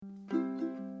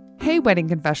Hey, Wedding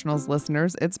Confessionals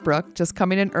listeners, it's Brooke, just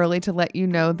coming in early to let you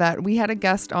know that we had a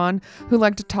guest on who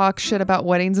liked to talk shit about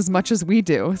weddings as much as we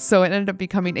do, so it ended up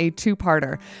becoming a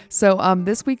two-parter. So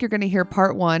this week you're going to hear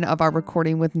part one of our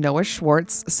recording with Noah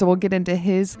Schwartz, so we'll get into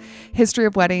his history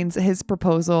of weddings, his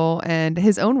proposal, and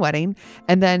his own wedding,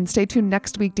 and then stay tuned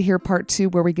next week to hear part two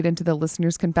where we get into the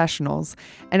listeners' confessionals.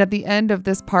 And at the end of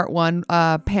this part one,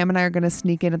 Pam and I are going to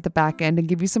sneak in at the back end and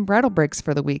give you some bridal breaks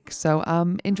for the week, so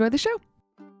enjoy the show.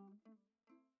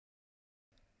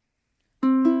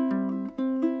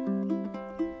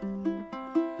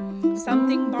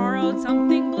 Something borrowed,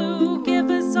 something blue. Give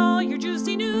us all your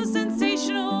juicy news,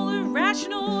 sensational,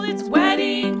 irrational. It's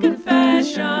Wedding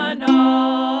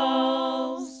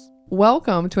Confessionals.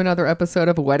 Welcome to another episode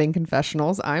of Wedding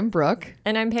Confessionals. I'm Brooke.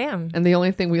 And I'm Pam. And the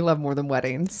only thing we love more than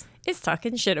weddings is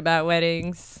talking shit about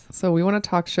weddings. So we want to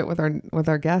talk shit with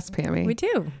our guest, Pammy. We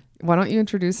do. Why don't you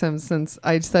introduce him, since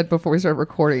I said before we started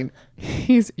recording,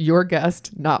 he's your guest,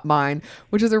 not mine,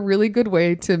 which is a really good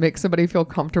way to make somebody feel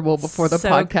comfortable before the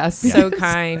podcast. So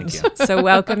kind, so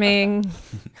welcoming.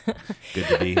 Good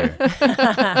to be here.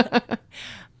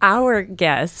 Our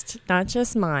guest, not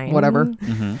just mine. Whatever.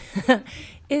 Mm-hmm.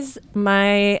 Is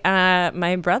my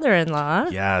brother-in-law.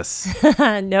 Yes.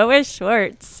 Noah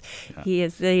Schwartz. Yeah. He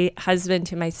is the husband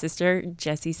to my sister,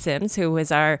 Jessie Sims, who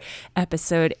was our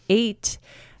episode 8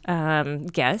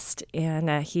 guest, and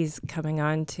he's coming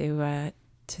on to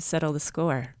settle the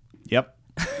score. Yep.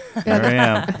 There I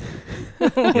am.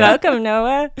 Welcome,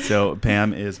 Noah. So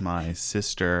Pam is my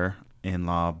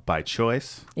sister-in-law by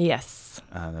choice. Yes.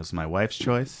 That was my wife's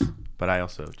choice, but I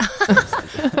also.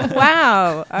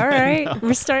 Wow. All right.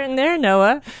 We're starting there,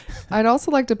 Noah. I'd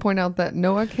also like to point out that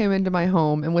Noah came into my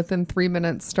home and within 3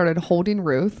 minutes started holding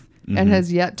Ruth and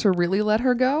has yet to really let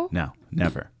her go. No,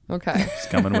 never. Okay. She's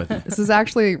coming with me. This is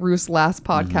actually Ruth's last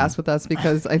podcast with us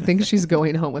because I think she's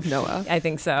going home with Noah. I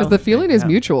think so. Because the feeling is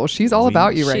mutual. She's all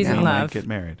about you right She's now. in We love. might get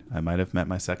married. I might have met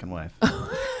my second wife.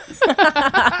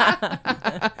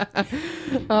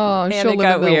 Oh, And she'll it live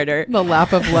got in the, weirder. the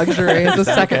lap of luxury as a Is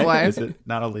that second okay? wife. Is it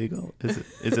not illegal? Is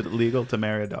it illegal to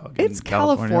marry a dog? It's in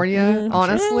California,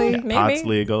 honestly. Yeah, Maybe. pot's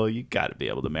legal. You got to be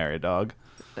able to marry a dog.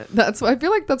 I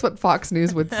feel like that's what Fox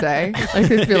News would say. I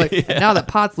could feel like now that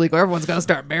pot's legal, everyone's gonna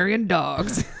start marrying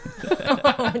dogs.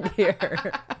 Oh,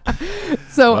 dear.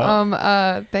 So,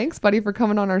 Well. thanks, buddy, for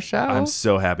coming on our show. I'm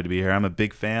so happy to be here. I'm a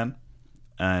big fan,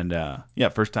 and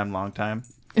first time, long time.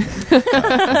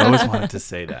 I've always wanted to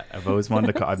say that. I've always wanted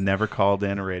to call. I've never called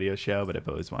in a radio show, but I've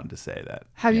always wanted to say that.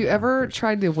 Have you ever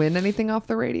tried to win anything off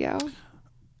the radio?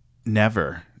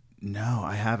 Never. No,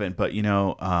 I haven't. But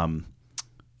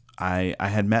I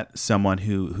had met someone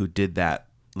who did that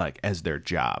like as their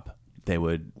job. They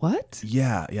would. What?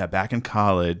 Yeah. Back in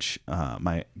college,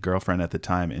 my girlfriend at the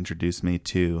time introduced me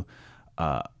to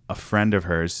a friend of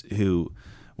hers who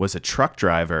was a truck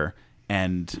driver,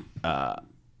 and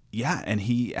and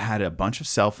he had a bunch of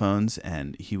cell phones,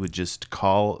 and he would just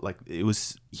call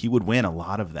he would win a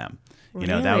lot of them. You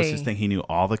know, that was his Really? thing. He knew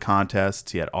all the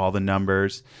contests. He had all the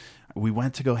numbers. We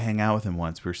went to go hang out with him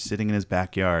once. We were sitting in his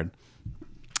backyard,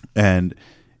 and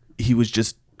he was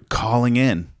just calling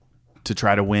in to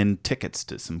try to win tickets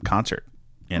to some concert.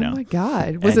 You know? Oh my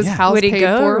God! Was And his house Would he paid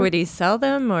go for? or would he sell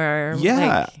them? Or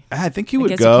Yeah, I think he I would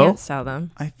guess go. you can't sell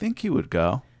them. I think he would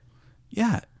go.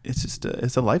 Yeah, it's just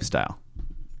it's a lifestyle.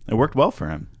 It worked well for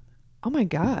him. Oh my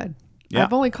God! Yeah.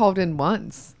 I've only called in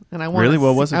once, and I won. Really?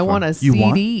 What was it I for? won a You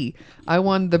won? CD. I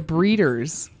won the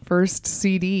Breeders' first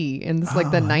CD in the Oh, I know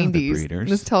the 90s. Breeders.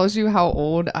 This tells you how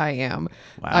old I am.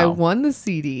 Wow. I won the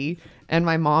CD, and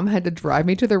my mom had to drive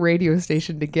me to the radio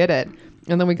station to get it.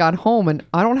 And then we got home, and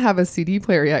I don't have a CD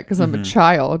player yet because I'm a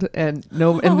child, and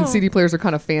the CD players are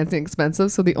kind of fancy and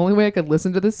expensive. So the only way I could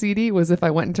listen to the CD was if I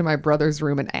went into my brother's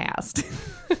room and asked.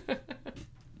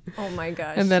 Oh my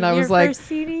gosh. And then I Your was like, first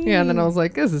CD? yeah, and then I was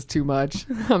like, this is too much.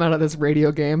 I'm out of this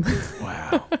radio game.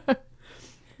 Wow.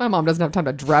 My mom doesn't have time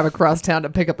to drive across town to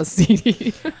pick up a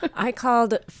CD. I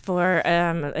called for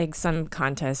some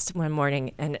contest one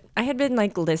morning, and I had been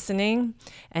listening,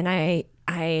 and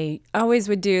I always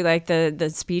would do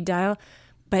the speed dial,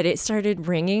 but it started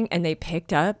ringing and they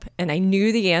picked up, and I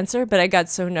knew the answer, but I got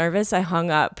so nervous I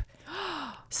hung up.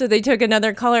 So they took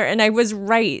another caller, and I was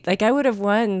right. I would have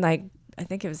won I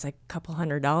think it was a couple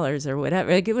 $100 or whatever.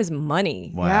 It was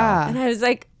money. Wow. Yeah. And I was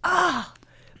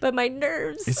but my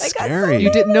nerves. It's I got scary.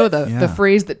 You didn't know the Yeah.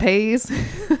 phrase that pays.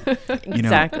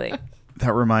 Exactly.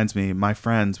 That reminds me, my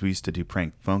friends, we used to do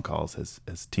prank phone calls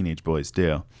as teenage boys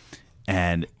do.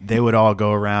 And they would all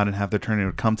go around and have their turn. It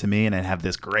would come to me, and I'd have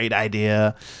this great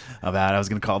idea about I was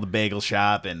going to call the bagel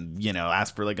shop and,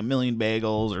 ask for like 1 million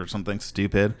bagels or something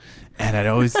stupid. And I'd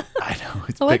always I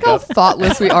like how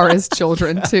thoughtless we are as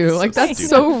children too. Like that's stupid.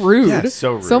 so rude. Yeah,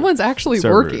 so rude. Someone's actually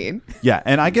So working. rude. Yeah,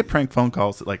 and I get prank phone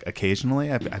calls like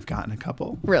occasionally. I've gotten a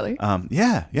couple. Really?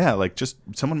 Yeah. Like just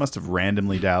someone must have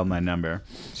randomly dialed my number.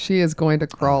 She is going to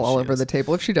crawl all she over is. the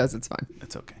table. If she does, it's fine.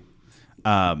 It's okay.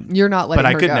 You're not letting But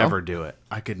I her could go. never do it.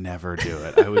 I could never do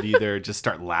it. I would either just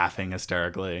start laughing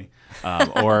hysterically,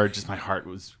 or just my heart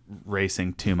was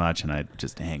racing too much, and I'd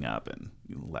just hang up and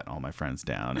let all my friends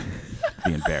down and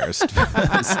be embarrassed.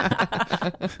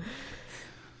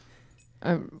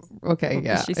 Okay,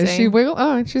 yeah. Is she Is she saying? wiggle?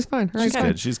 Oh, she's fine. Her She's eyes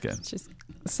good. She's good.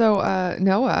 So,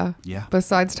 Noah. Yeah.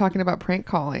 Besides talking about prank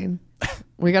calling,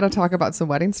 we got to talk about some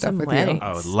wedding stuff Some with wedding. you.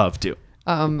 I would love to.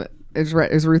 Is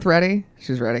Ruth ready?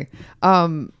 She's ready.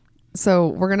 So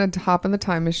we're gonna hop in the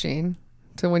time machine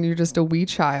to when you're just a wee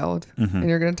child, and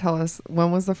you're gonna tell us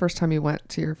when was the first time you went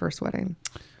to your first wedding.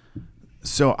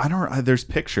 So I don't. There's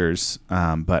pictures,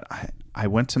 but I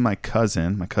went to my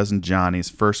cousin Johnny's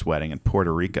first wedding in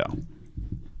Puerto Rico.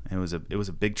 It was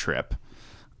a big trip.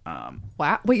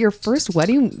 Wow! Wait, your first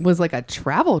wedding was like a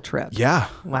travel trip. Yeah.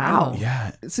 Wow.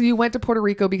 Yeah. So you went to Puerto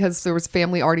Rico because there was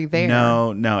family already there.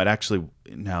 No.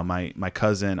 My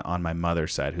cousin on my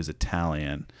mother's side, who's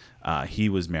Italian, he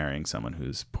was marrying someone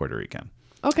who's Puerto Rican.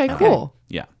 Okay, cool.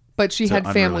 Yeah. But she So had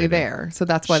family unrelated. there, so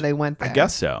that's why they went there. I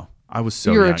guess so. I was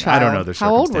so You were a young. I don't know child. their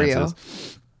How old were you?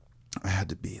 circumstances. I had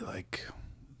to be like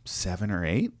 7 or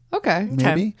 8, Okay.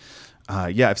 maybe.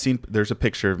 Yeah, I've seen. There's a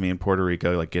picture of me in Puerto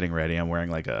Rico, like getting ready. I'm wearing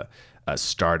like a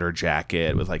starter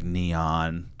jacket with like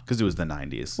neon because it was the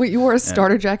 90s. Wait, you wore a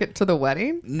starter jacket to the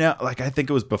wedding? No, like I think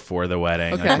it was before the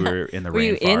wedding. Okay. Like we were in the Were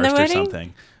you rainforest in the or wedding?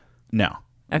 something. No.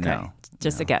 Okay. No,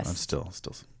 Just a no. guess. I'm still.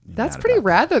 That's mad pretty about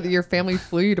rad though that your family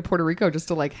flew you to Puerto Rico just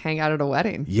to like hang out at a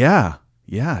wedding. that.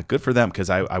 Yeah, good for them because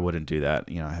I wouldn't do that.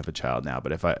 I have a child now,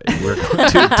 but if we're going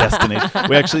to a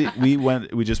destination,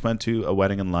 we just went to a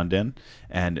wedding in London,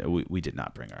 and we did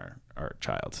not bring our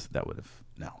child. That would have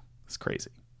it's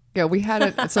crazy. Yeah, we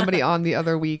had somebody on the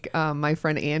other week, my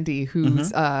friend Andy,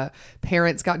 whose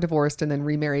parents got divorced and then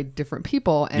remarried different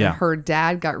people. And Yeah. her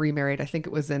dad got remarried. I think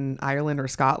it was in Ireland or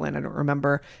Scotland. I don't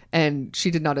remember. And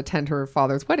she did not attend her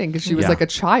father's wedding because she was Yeah. like a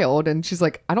child. And she's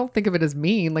like, I don't think of it as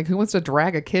mean. Like, who wants to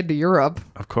drag a kid to Europe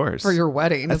Of course. for your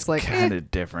wedding? That's It's like, kind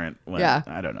of different. Yeah.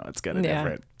 I don't know. It's kind of Yeah.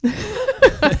 different.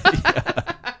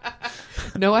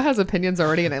 Noah has opinions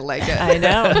already and I like it. I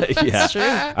know. Yeah. It's true.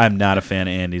 I'm not a fan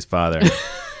of Andy's father.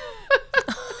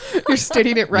 You're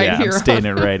stating it right yeah, here. I'm stating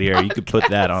it right here. You could put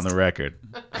that on the record.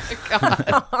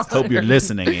 Hope you're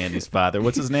listening, Andy's father.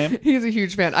 What's his name? He's a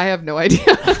huge fan. I have no idea.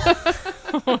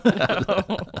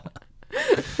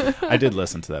 I did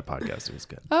listen to that podcast. It was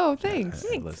good. Oh, thanks.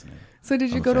 Listening. So did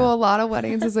you I'm a go to fan. a lot of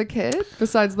weddings as a kid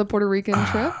besides the Puerto Rican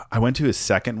trip? I went to his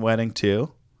second wedding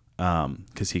too,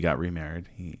 because he got remarried.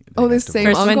 Oh, they the got same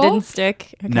divorced. First one uncle? didn't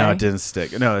stick. Okay. No, it didn't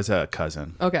stick. No, it's a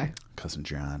cousin. Okay. Cousin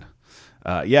John.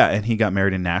 Yeah, and he got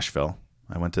married in Nashville.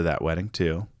 I went to that wedding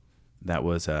too. That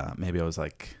was maybe I was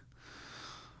like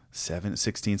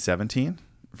 16, 17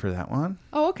 for that one.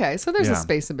 Oh, okay. So there's a Yeah.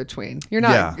 space in between. You're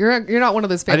not you're not one of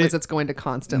those families didn't- that's going to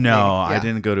constantly. No, Yeah. I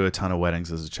didn't go to a ton of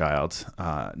weddings as a child.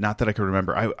 Not that I could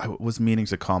remember. I was meaning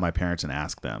to call my parents and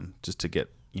ask them just to get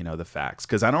the facts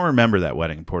because I don't remember that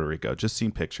wedding in Puerto Rico. Just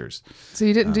seen pictures. So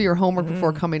you didn't do your homework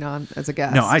before coming on as a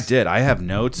guest. No, I did. I have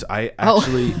notes. I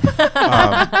actually,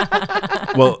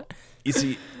 well, you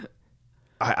see,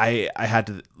 I had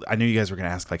to. I knew you guys were going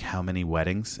to ask like how many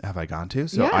weddings have I gone to,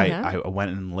 so Yeah. I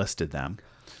went and listed them,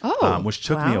 Oh, which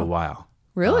took me a wow. while.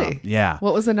 really? Yeah.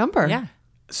 What was the number? Yeah.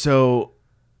 So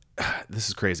this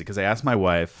is crazy because I asked my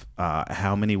wife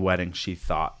how many weddings she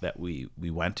thought that we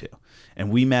went to, and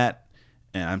we met.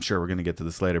 And I'm sure we're going to get to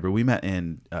this later, but we met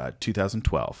in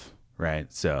 2012,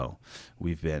 right? So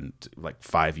we've been like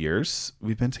 5 years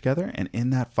we've been together. And in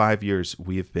that 5 years,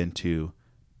 we have been to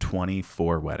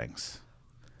 24 weddings.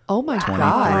 Oh my 23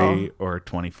 god. or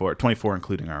 24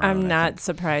 including our own. I'm I not think.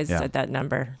 surprised Yeah. at that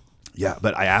number. Yeah,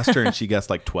 but I asked her and she guessed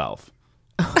like 12.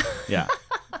 Yeah.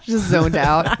 Just zoned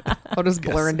out. All just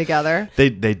blurring together. They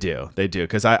do.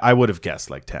 Because I would have guessed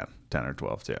like 10 or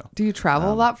 12 too. Do you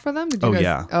travel a lot for them? Did you oh, guys?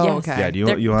 yeah. Oh, Yes. okay. Yeah, do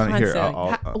They're you want to hear?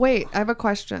 constant. Wait, I have a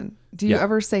question. Do you Yeah.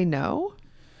 ever say no?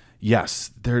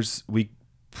 Yes,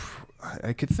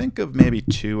 I could think of maybe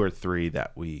 2 or 3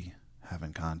 that we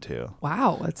haven't gone to.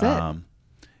 Wow, that's it.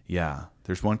 Yeah,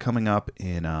 there's one coming up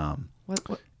in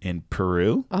What? in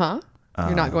Peru.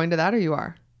 You're not going to that, or you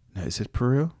are? No, is it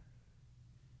Peru?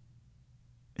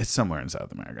 It's somewhere in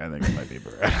South America. I think it might be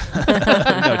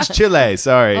Bermuda. No, it's Chile.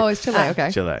 Sorry. Oh, it's Chile.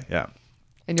 Okay. Chile. Yeah.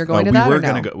 And you're going to we that were or no?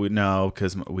 gonna go. No,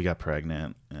 because we got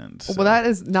pregnant, and so, Well, that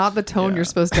is not the tone Yeah. you're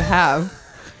supposed to have.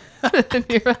 And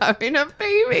you're having a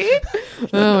baby.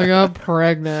 Oh my God,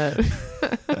 pregnant.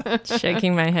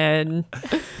 Shaking my head.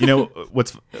 you know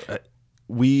what's.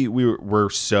 We're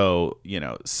so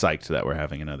psyched that we're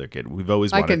having another kid. We've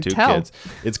always I wanted can 2 tell. kids.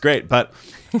 It's great, but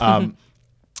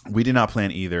we did not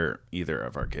plan either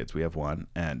of our kids. We have one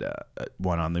and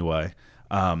one on the way.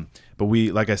 But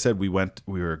we, like I said, we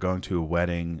were going to a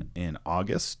wedding in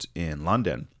August in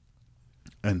London.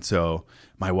 And so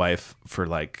my wife, for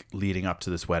like leading up to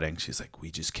this wedding, she's like,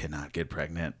 we just cannot get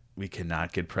pregnant. We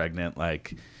cannot get pregnant,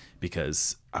 like,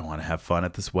 because I want to have fun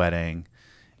at this wedding.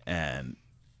 And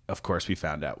of course we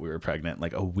found out we were pregnant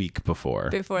like a week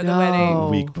before. Before the No. wedding. A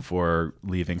week before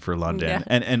leaving for London.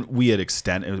 Yeah. And we had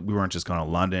extended, we weren't just going to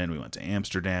London. We went to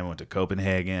Amsterdam, we went to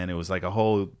Copenhagen. It was like a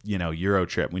whole, Euro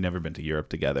trip. We'd never been to Europe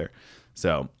together.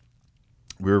 So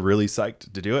we were really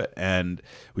psyched to do it. And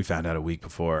we found out a week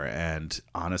before. And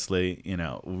honestly, we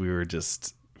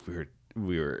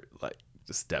were like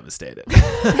just devastated.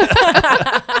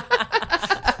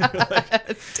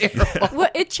 It's terrible. Well,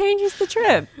 it changes the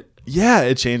trip. Yeah,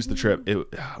 it changed the trip.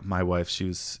 My wife,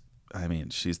 she's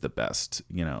the best,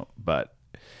 but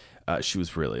she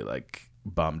was really like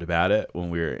bummed about it when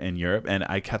we were in Europe. And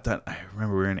I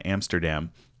remember we were in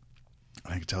Amsterdam.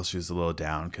 I could tell she was a little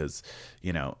down because,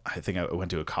 I think I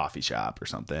went to a coffee shop or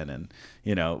something and,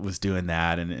 was doing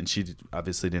that. And she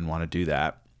obviously didn't want to do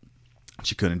that.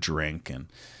 She couldn't drink and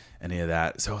any of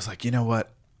that. So I was like, you know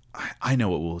what? I know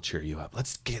what will cheer you up.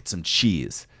 Let's get some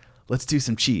cheese. Let's do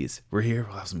some cheese. We're here.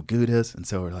 We'll have some Goudas. And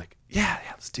so we're like, yeah,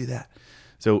 let's do that.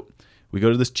 So we go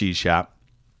to this cheese shop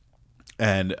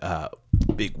and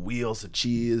big wheels of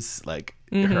cheese. Like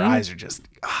her eyes are just,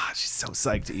 she's so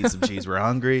psyched to eat some cheese. We're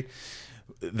hungry.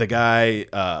 The guy,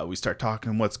 we start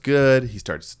talking what's good. He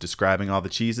starts describing all the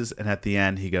cheeses. And at the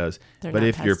end, he goes, They're but not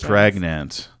if you're pasteurized.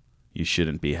 pregnant, you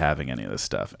shouldn't be having any of this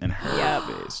stuff. And her Yep.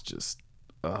 face just,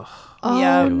 Oh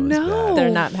Yeah. It was no. bad. They're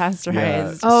not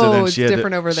pasteurized. Oh, it's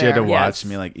different over She had to there. watch Yes.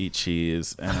 me like eat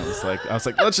cheese, and I was like,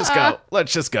 let's just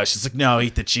go. She's like, no,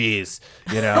 eat the cheese.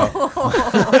 Like,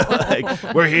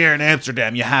 we're here in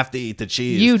Amsterdam. You have to eat the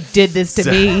cheese. You did this to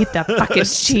me. Eat the fucking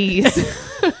cheese.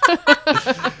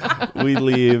 we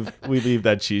leave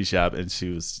that cheese shop, and she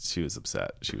was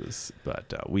upset.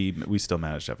 But we still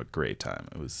managed to have a great time.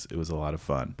 It was a lot of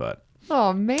fun, but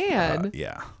Oh man.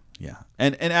 yeah.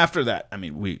 And after that, I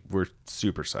mean, we're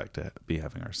super psyched to be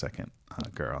having our second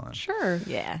girl. And Sure.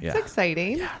 Yeah. yeah. It's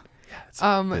exciting. Yeah.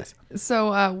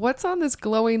 So what's on this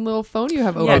glowing little phone you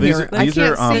have over Yeah, here? I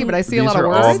can't see, but I see a lot of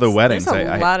words. all the weddings. There's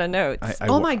a lot of notes.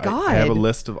 Oh my I have a God.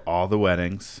 list of all the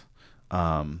weddings,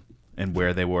 and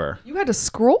where they were. You had to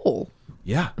scroll.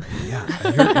 Yeah.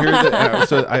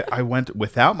 So I went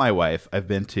without my wife. I've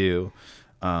been to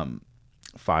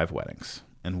 5 weddings,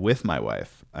 and with my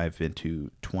wife, I've been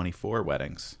to 24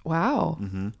 weddings. Wow.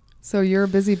 Mm-hmm. So you're a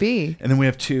busy bee. And then we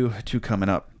have two coming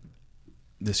up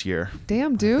this year.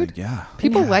 Damn, dude. Yeah.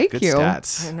 People Yeah, like good you.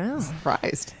 Stats. I know.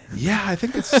 Surprised. Yeah, I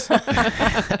think it's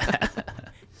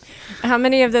How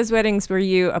many of those weddings were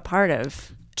you a part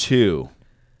of? 2.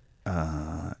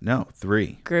 No,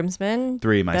 3. Groomsmen?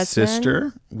 3. My best men?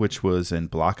 sister, which was in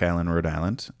Block Island, Rhode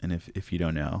Island. And if you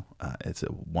don't know, it's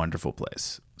a wonderful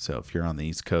place. So if you're on the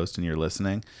East Coast and you're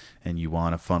listening and you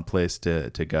want a fun place to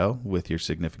go with your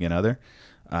significant other,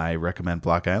 I recommend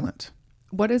Block Island.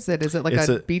 What is it? Is it like It's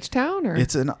a a- beach town or?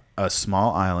 It's a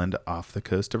small island off the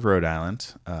coast of Rhode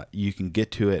Island. You can get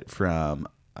to it from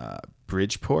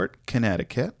Bridgeport,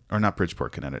 Connecticut, or not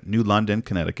Bridgeport, Connecticut, New London,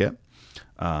 Connecticut.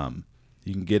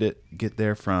 You can get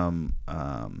there from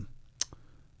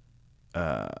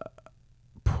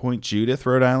Point Judith,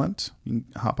 Rhode Island. You can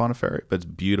hop on a ferry, but it's a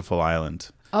beautiful island.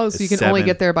 Oh, so It's you can only 7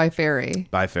 get there by ferry.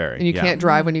 by ferry. And you yeah. can't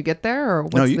drive when you get there, or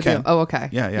what's No, you the can. deal? Oh, okay.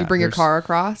 Yeah. You bring your There's- car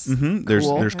across. Mm-hmm. There's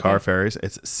Cool. car ferries.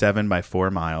 It's 7 by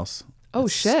 4 miles. Oh,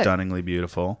 It's shit. Stunningly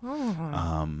beautiful.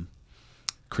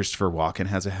 Christopher Walken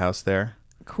has a house there.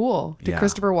 Cool. Did Yeah.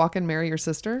 Christopher Walken marry your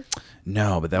sister?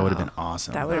 No, but that would have been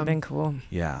awesome. That would have been cool.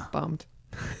 Yeah. Bummed.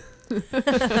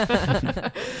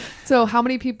 So how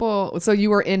many people? So you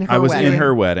were in her I was wedding? in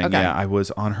her wedding. Okay. Yeah, I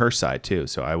was on her side too.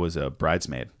 So I was a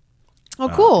bridesmaid. Oh,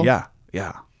 cool. Yeah.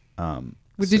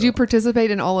 Did you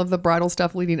participate in all of the bridal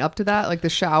stuff leading up to that, like the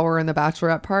shower and the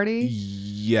bachelorette party?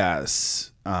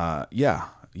 Yes. Yeah.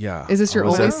 Is this your I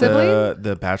was only at sibling?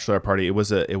 The bachelor party. It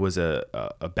was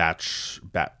a batch.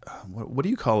 What do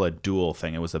you call a dual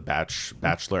thing? It was a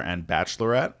bachelor and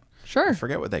bachelorette. Sure. I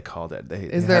forget what they called it. They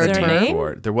there had a name term?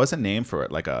 for it. There was a name for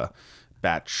it, like a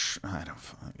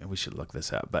We should look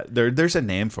this up, but there's a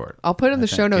name for it. I'll put it in the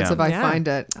show notes if I Yeah. find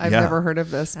it. I've Yeah. never heard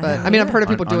of this, but I mean, I've heard of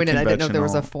people doing it. I didn't know there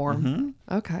was a Unconventional. form.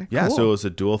 Okay. Yeah, cool. so it was a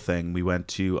dual thing. We went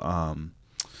to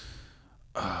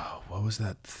what was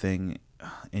that thing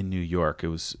in New York? It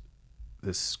was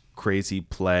this crazy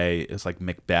play. It was like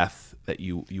Macbeth that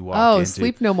you walk into.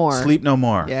 Sleep No More. Sleep No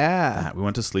More. Yeah. We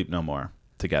went to Sleep No More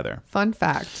together. Fun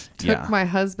fact. Took Yeah. my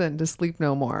husband to Sleep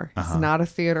No More. He's not a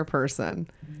theater person.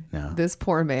 No. This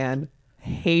poor man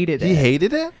hated it. He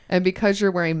hated it? And because you're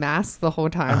wearing masks the whole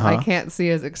time, I can't see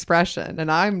his expression.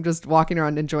 And I'm just walking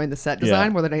around enjoying the set design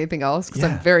Yeah. more than anything else because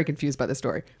I'm Yeah. very confused by the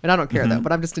story. And I don't care though,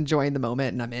 but I'm just enjoying the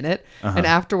moment and I'm in it. And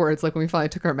afterwards, like when we finally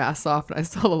took our masks off and I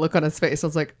saw the look on his face, I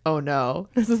was like, oh no.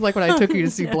 This is like when I took you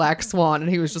to see Black Swan and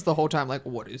he was just the whole time like,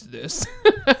 what is this?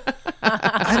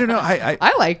 I don't know.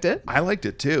 I liked it. I liked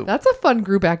it too. That's a fun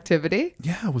group activity.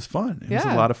 Yeah, it was fun. It Yeah.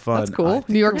 was a lot of fun. That's cool. I think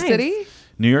New York Nice. City?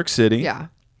 New York City. Yeah.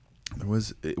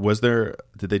 Was there?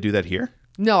 Did they do that here?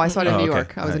 No, I saw it in Oh, New okay.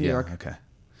 York. I was in New Yeah, York. Okay.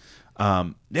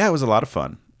 Yeah, it was a lot of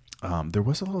fun. There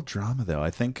was a little drama though. I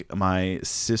think my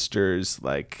sister's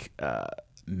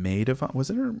maid of honor, was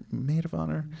it her maid of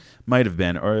honor? Might have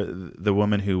been, or the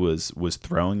woman who was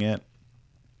throwing it.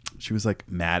 She was like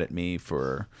mad at me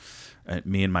for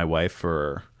me and my wife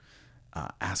for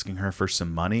asking her for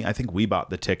some money. I think we bought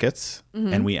the tickets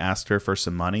and we asked her for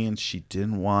some money and she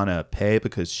didn't want to pay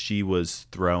because she was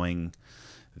throwing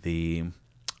the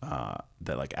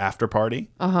like after party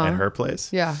at her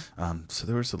place. Yeah. So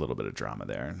there was a little bit of drama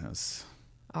there and it was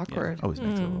Awkward. always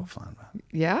makes it a little fun.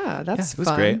 Yeah, that's Yeah, it was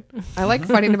fun. great. I like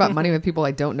fighting about money with people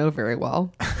I don't know very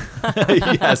well.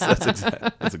 Yes,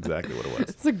 that's exactly what it was.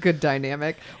 It's a good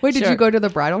dynamic. Wait, did Sure. you go to the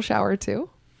bridal shower too?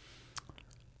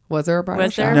 Was there a bridal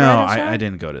Was there shower? a No, bridal shower? I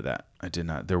didn't go to that. I did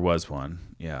not. There was one.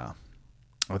 Yeah.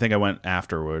 I think I went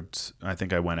afterwards. I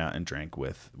think I went out and drank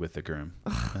with the groom,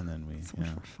 and then we.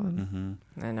 Yeah. Fun.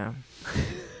 I know.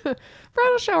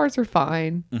 Bridal showers are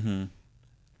fine, Mm-hmm.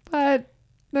 but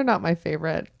they're not my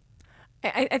favorite.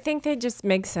 I think they just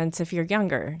make sense if you're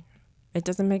younger. It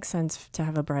doesn't make sense to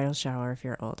have a bridal shower if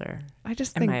you're older, I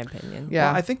just in think, my opinion. yeah,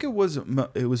 Well, I think it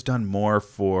was done more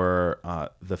for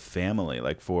the family,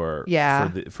 like for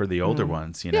the older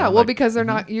ones. You know. yeah. Well, like- because they're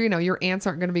not, your aunts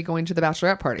aren't going to be going to the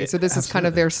bachelorette party, so this is kind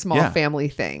of Absolutely. their small Yeah. family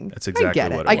thing. That's exactly I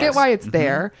get it. what it I get was. why it's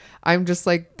there. I'm just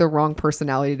like the wrong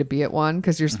personality to be at one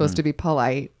because you're supposed to be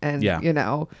polite and Yeah.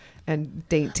 and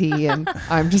dainty, and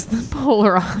I'm just the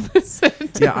polar opposite.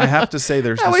 Yeah, I have to say,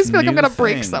 there's. I always this feel like I'm new going to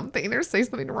break thing. something or say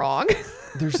something wrong.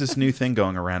 There's this new thing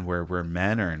going around where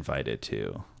men are invited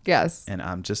to, Yes. and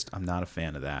I'm not a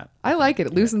fan of that. I like it.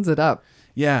 It loosens it up.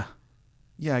 Yeah,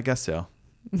 I guess so.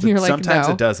 But You're like, sometimes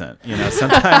no. it doesn't.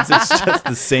 Sometimes it's just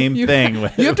the same thing.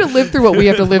 With, You have to live through what we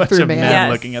have to live bunch through, of man. men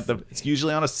Yes. looking at it's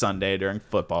usually on a Sunday during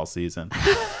football season.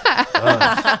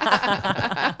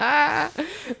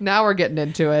 Now we're getting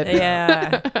into it.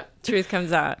 Yeah. Truth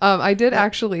comes out. I did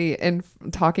actually, in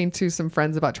talking to some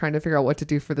friends about trying to figure out what to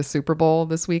do for the Super Bowl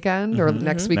this weekend or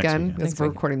next weekend, because we're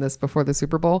recording this before the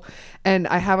Super Bowl. And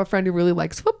I have a friend who really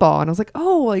likes football, and I was like,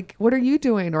 "Oh, like what are you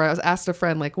doing?" Or I was asked a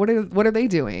friend, like, "What are they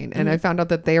doing?" And I found out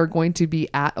that they are going to be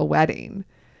at a wedding,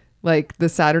 like the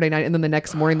Saturday night, and then the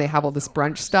next morning they have all this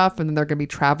brunch stuff, and then they're going to be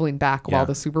traveling back while Yeah.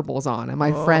 the Super Bowl's on. And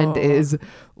my friend is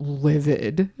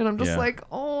livid, and I'm just Yeah. like,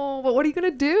 "Oh, but what are you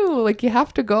going to do? Like, you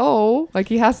have to go. Like,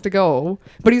 he has to go."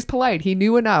 But he's polite. He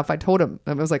knew enough. I told him.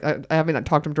 I was like, I haven't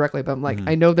talked to him directly, but I'm like,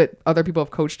 I know that other people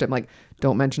have coached him. Like,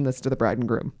 don't mention this to the bride and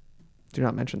groom. Do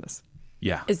not mention this.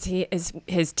 Yeah. Is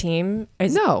his team?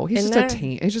 No, he's in just there? a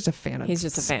team. He's just a fan of He's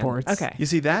just a fan. sports. Okay. You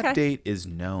see, that Okay. date is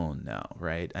known though,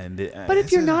 right? And But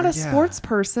if you're not a sports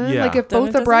person, Yeah. like if Then both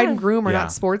it the bride doesn't and groom are Yeah.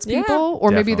 not sports Yeah. people, or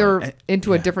maybe they're Definitely.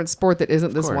 into a Yeah. different sport that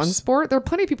isn't this one course. sport, there are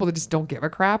plenty of people that just don't give a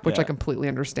crap, which I Yeah. completely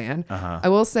understand. Uh-huh. I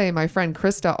will say my friend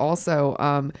Krista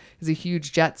also is a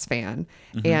huge Jets fan.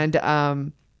 Mm-hmm.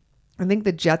 And I think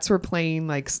the Jets were playing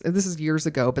this is years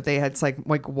ago, but they had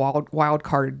like wild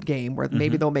card game where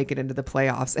maybe they'll make it into the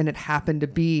playoffs, and it happened to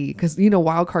be because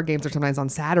wild card games are sometimes on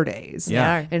Saturdays,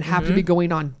 Yeah. and it happened to be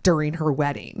going on during her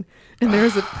wedding. And I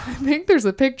think there's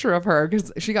a picture of her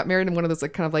because she got married in one of those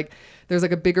there's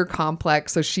like a bigger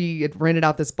complex, so she had rented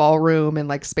out this ballroom and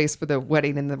like space for the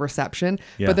wedding and the reception.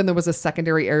 Yeah. But then there was a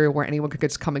secondary area where anyone could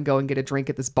just come and go and get a drink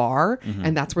at this bar,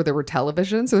 and that's where there were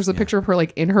televisions. So there's a picture of her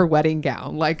like in her wedding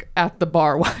gown, like at the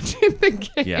bar watching the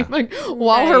game, Yeah. like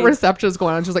while her Nice. reception is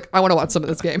going on. She's like, "I want to watch some of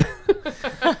this game."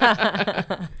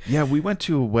 Yeah, we went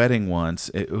to a wedding once.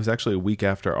 It was actually a week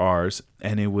after ours,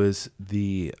 and it was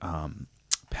the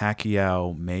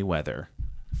Pacquiao Mayweather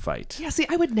fight. Yeah, see,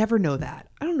 I would never know that.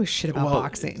 I don't know shit about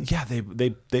boxing. Yeah,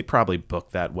 they probably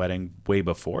booked that wedding way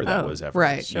before that was ever.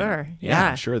 right. Sure. Yeah, Yeah.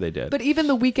 I'm sure they did. But even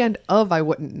the weekend of, I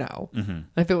wouldn't know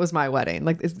if it was my wedding.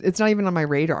 Like, it's not even on my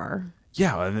radar.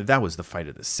 yeah, I mean, that was the fight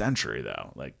of the century,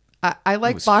 though. Like, I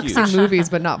like was boxing huge. movies,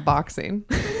 but not boxing.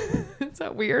 Is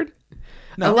that weird?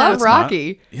 no, I love that's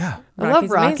Rocky. not. Yeah. I love Rocky's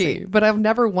Rocky, amazing. but I've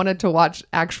never wanted to watch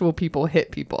actual people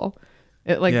hit people.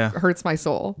 It Yeah. hurts my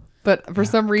soul. But for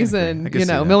some agree. reason, I can see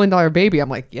that. $1 Million Baby, I'm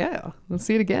like, yeah, let's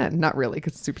see it again. Not really,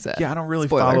 because it's super sad. Yeah, I don't really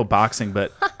Spoiler. follow boxing,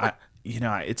 but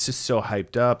it's just so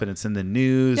hyped up and it's in the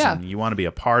news Yeah. and you want to be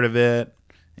a part of it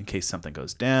in case something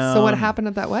goes down. So what happened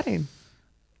at that wedding?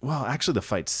 Well, actually, the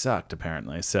fight sucked,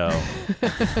 apparently. So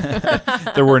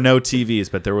there were no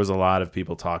TVs, but there was a lot of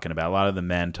people talking about it, a lot of the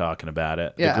men talking about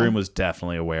it. Yeah. The groom was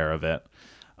definitely aware of it.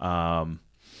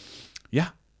 Yeah.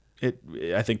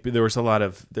 I think there was a lot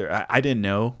of there. I didn't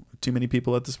know too many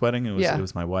people at this wedding. It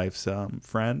was my wife's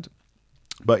friend.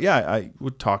 But yeah, I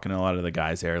was talking to a lot of the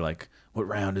guys there, like, what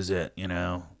round is it?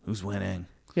 Who's winning?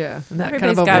 Yeah, and that Everybody's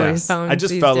kind of a got voice. phones I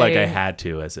just these felt like I days. had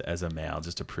to as a male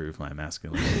just to prove my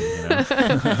masculinity.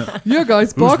 Yeah,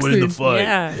 guys, boxing. fight?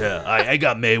 Yeah. I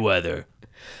got Mayweather.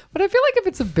 But I feel like if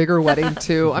it's a bigger wedding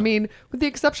too, I mean, with the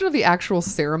exception of the actual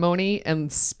ceremony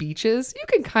and speeches, you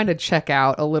can kind of check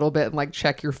out a little bit and like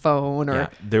check your phone or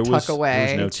there tuck was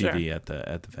away. no TV at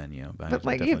the venue, but I But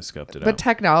like, definitely scoped it but out.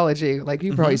 technology, like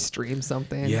you probably stream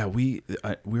something. Yeah, we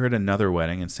were at another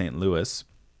wedding in St. Louis,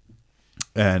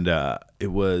 and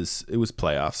it was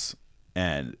playoffs,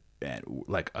 and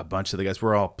like a bunch of the guys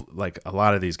were all like a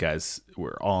lot of these guys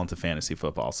were all into fantasy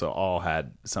football, so all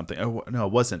had something. Oh no,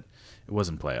 it wasn't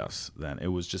playoffs then. It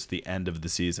was just the end of the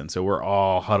season, so we're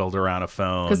all huddled around a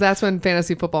phone Because that's when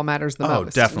fantasy football matters the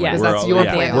most. definitely. Yeah, Because We're that's all- your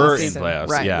yeah, playoff We're season. in playoffs,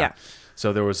 Right. yeah. Yeah.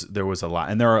 So there was a lot,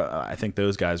 and I think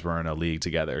those guys were in a league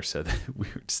together. So we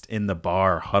were just in the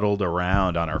bar, huddled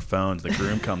around on our phones. The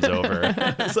groom comes over.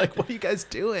 It's like, "What are you guys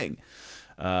doing?"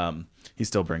 He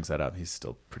still brings that up. He's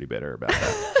still pretty bitter about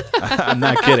that. I'm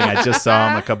not kidding. I just saw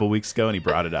him a couple weeks ago, and he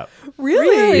brought it up.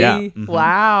 Really? Yeah. Mhm.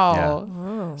 Wow.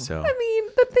 Oh. So I mean,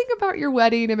 the thing about your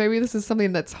wedding, and maybe this is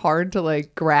something that's hard to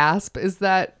like grasp, is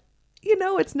that,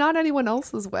 it's not anyone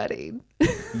else's wedding.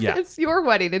 yeah, It's your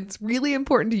wedding. It's really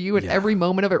important to you, and Yeah. every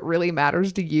moment of it really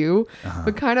matters to you.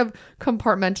 But kind of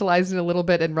compartmentalizing a little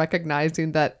bit and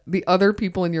recognizing that the other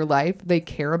people in your life, they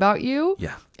care about you.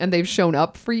 yeah, And they've shown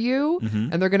up for you,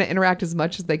 and they're going to interact as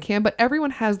much as they can. But everyone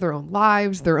has their own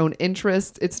lives, their own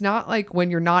interests. It's not like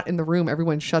when you're not in the room,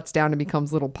 everyone shuts down and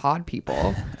becomes little pod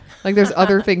people. Like there's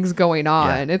other things going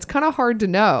on. Yeah. It's kind of hard to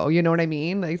know. You know what I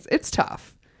mean? Like, it's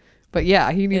tough. But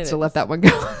yeah, he needs It to let is. that one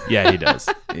go. yeah. He does.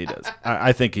 He does.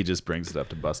 I think he just brings it up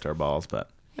to bust our balls, but.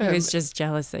 He was just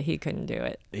jealous that he couldn't do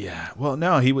it. Yeah. Well,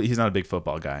 no, he's not a big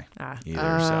football guy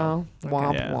either. So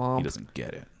Womp yeah, he womp. doesn't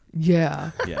get it.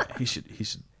 Yeah. Yeah, he should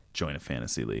join a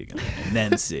fantasy league and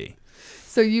then see.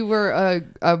 So you were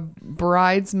a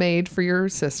bridesmaid for your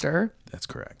sister, That's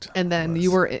correct. and then I was.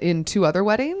 you were in 2 other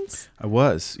weddings? I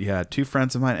was. Yeah, 2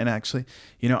 friends of mine, and actually,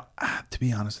 to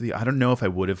be honest with you, I don't know if I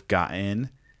would have gotten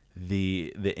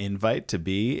the invite to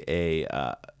be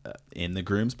in the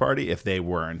groom's party if they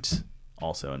weren't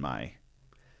also in my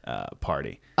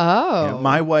party. Oh.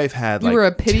 My wife had like were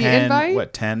a pity 10, invite?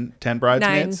 What 10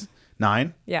 bridesmaids?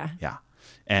 9? Yeah. Yeah.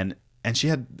 And she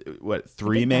had what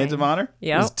 3 maids of 9. honor?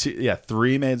 Yep. It was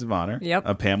 3 maids of honor.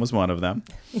 Yep. Pam was one of them.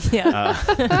 Yeah.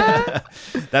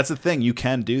 That's the thing. You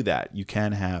can do that. You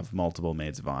can have multiple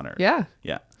maids of honor. Yeah.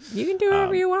 Yeah. You can do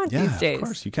whatever you want Yeah, these days. of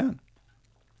course you can.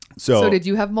 So, So did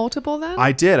you have multiple then?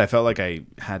 I did. I felt like I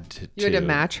had to. You had to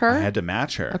match her? I had to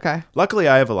match her. Okay. Luckily,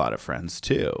 I have a lot of friends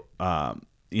too.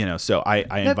 So I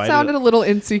That invited. sounded a little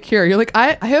insecure. You're like,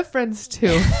 I have friends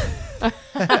too.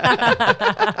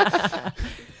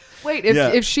 Wait,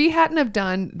 if she hadn't have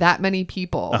done that many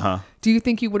people, do you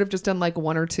think you would have just done like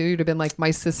 1 or 2? You'd have been like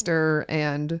my sister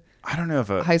and I don't know if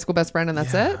a high school best friend and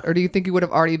that's it? Or do you think you would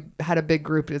have already had a big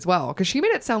group as well? Because she made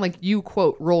it sound like you,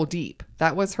 quote, roll deep.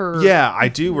 That was her. Yeah, I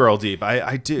do roll deep.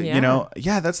 I do.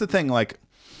 Yeah. That's the thing. Like,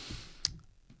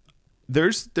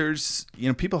 there's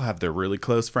people have their really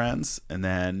close friends, and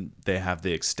then they have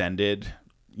the extended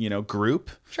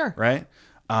group. Sure. Right.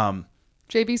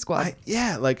 JV squad.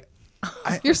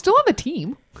 You're still on the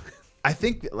team. I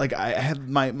think like I have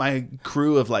my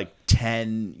crew of like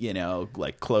 10,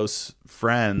 like close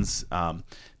friends.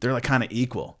 They're like kind of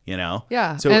equal,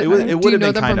 Yeah. So And it would do have you know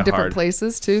been them kind from of different hard.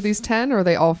 places too, these 10? Or are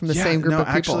they all from the same group of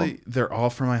people? Actually, they're all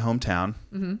from my hometown,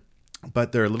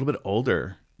 but they're a little bit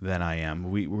older than I am.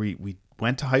 We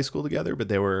went to high school together, but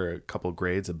they were a couple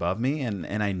grades above me, and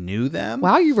I knew them.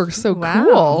 Wow, you were so Wow.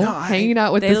 cool, No, hanging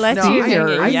out with They the let you hang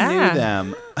seniors. it, I Yeah. knew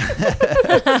them.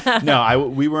 No,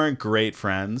 we weren't great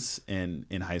friends in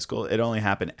high school. It only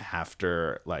happened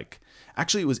after, like,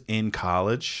 actually it was in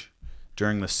college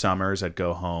during the summers. I'd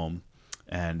go home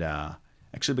and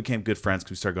actually became good friends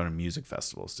because we started going to music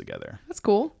festivals together. That's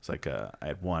cool. It's like I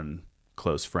had one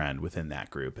close friend within that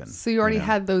group, and So you already know.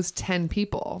 had those 10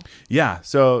 people. Yeah.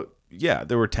 So yeah,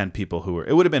 there were 10 people who were.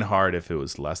 It would have been hard if it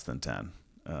was less than 10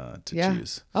 to Yeah.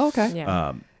 choose. Oh, okay.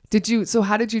 Yeah. So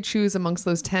how did you choose amongst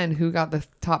those 10 who got the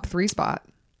top 3 spot?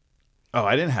 Oh,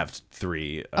 I didn't have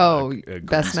 3.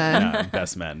 Best men? No,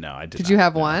 best men. No, I did. Did not, you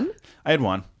have no. one? I had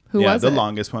one. Who was the it?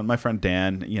 longest one? My friend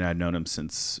Dan. I'd known him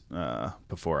since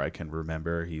before I can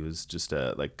remember. He was just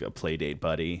a play date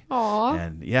buddy. Aw.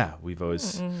 And yeah, we've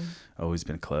always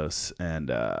been close. And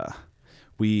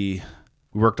we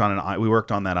worked on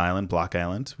that island, Block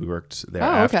Island. We worked there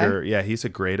Oh, okay. after. Yeah, he's a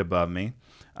grade above me.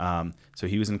 So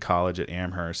he was in college at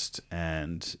Amherst,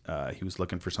 and he was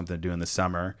looking for something to do in the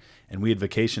summer. And we had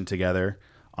vacation together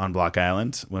on Block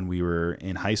Island when we were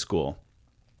in high school.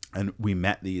 And we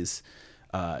met these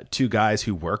 2 guys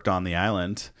who worked on the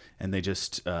island, and they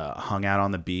just hung out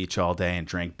on the beach all day and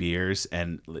drank beers.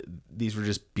 And these were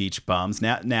just beach bums.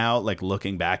 Now, like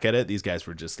looking back at it, these guys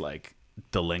were just like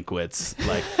delinquents.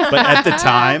 Like, but at the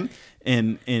time,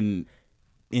 in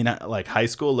like high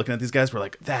school, looking at these guys, we're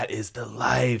like, that is the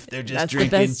life. They're just That's the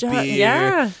drinking best job. beer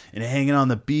Yeah. and hanging on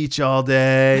the beach all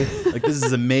day. Like, this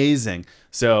is amazing.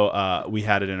 So we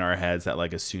had it in our heads that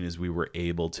like as soon as we were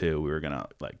able to, we were gonna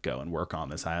like go and work on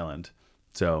this island.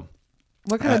 So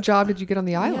What kind of job did you get on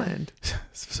the island?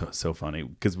 so funny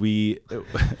because we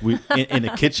in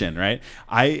the kitchen, right?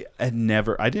 I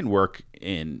didn't work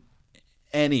in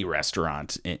any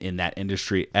restaurant in that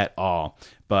industry at all,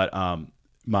 but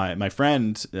my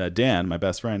friend Dan, my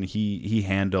best friend, he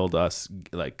handled us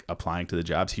like applying to the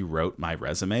jobs. He wrote my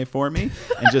resume for me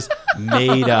and just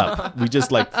made up. We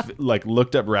just like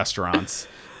looked up restaurants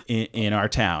in our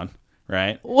town,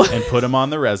 right? And put them on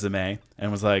the resume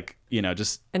and was like,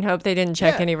 just And hope they didn't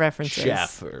check any references.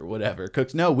 chef or whatever,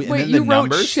 cooks. No, and Wait, then you the wrote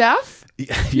numbers. chef?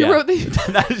 Yeah. You wrote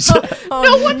Not chef.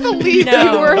 No one believed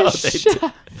no. you were No, a they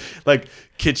chef. like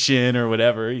kitchen or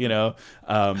whatever,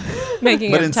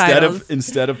 Making but up titles.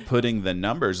 instead of putting the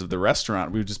numbers of the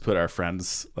restaurant, we would just put our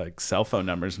friends like cell phone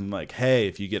numbers and like, hey,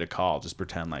 if you get a call, just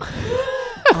pretend like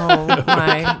Oh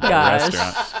my the gosh.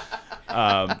 restaurant.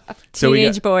 So we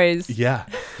Teenage got, boys. yeah.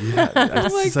 Oh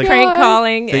my It's like God. Prank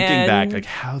calling thinking and back, like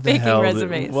how the faking hell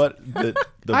resumes. the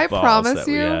I balls promise that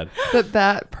we you had.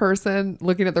 that person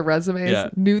looking at the resumes Yeah.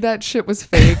 knew that shit was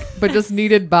fake, but just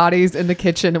needed bodies in the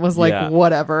kitchen and was like, Yeah.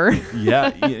 whatever.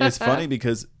 Yeah, it's funny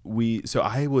because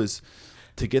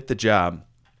to get the job,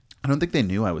 I don't think they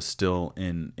knew I was still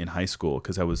in high school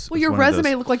because I was. Well, was your one of resume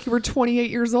those- looked like you were 28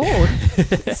 years old.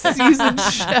 Seasoned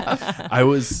chef. I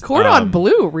was Cordon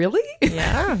bleu, really?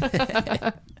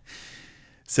 Yeah.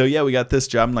 So yeah, we got this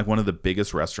job in like one of the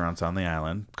biggest restaurants on the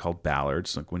island called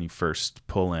Ballard's. Like when you first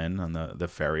pull in on the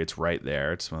ferry, it's right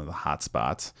there. It's one of the hot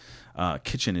spots.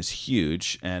 Kitchen is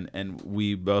huge, and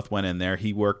we both went in there.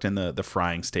 He worked in the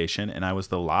frying station, and I was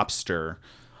the lobster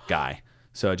guy.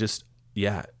 So I just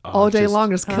All day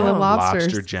long, just killing lobsters.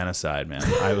 Lobster genocide, man.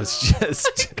 I was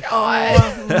just.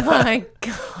 Oh my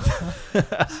god.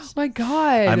 Oh my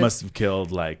God. I must have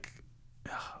killed like.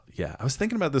 Yeah, I was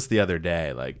thinking about this the other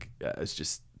day. Like, I was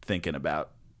just thinking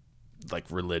about like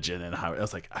religion and how I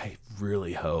was like, I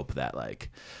really hope that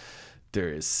like there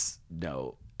is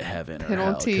no heaven or hell,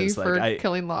 penalty 'cause, like, for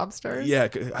killing lobsters. Yeah,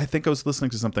 I think I was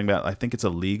listening to something about. I think it's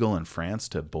illegal in France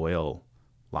to boil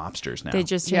lobsters now. They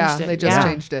just changed Yeah, it. they just Yeah.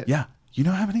 changed it. Yeah, you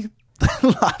know how many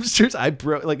lobsters I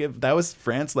broke? Like if that was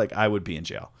France, like I would be in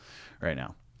jail right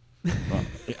now. Well,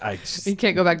 I just, You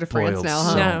can't go back to France boiled now, huh?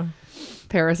 so- No.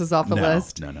 Paris is off the No,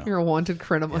 list. no. You're a wanted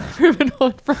criminal in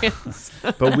France.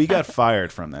 But we got fired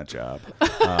from that job.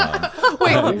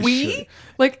 Wait, we? Sure.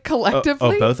 Like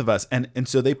collectively? Oh, both of us, and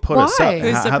so they put us Why? up.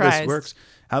 Who's How this surprised? works?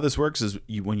 How this works is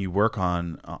when you work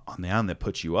on the island, they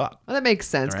put you up. Well, that makes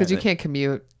sense because Right. you can't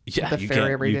commute Yeah, to the you ferry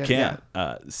can't. every You day.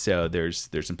 can't. So there's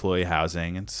employee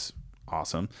housing. It's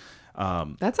awesome. Yeah.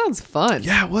 That sounds fun.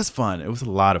 Yeah, it was fun. It was a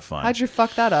lot of fun. How'd you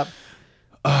fuck that up?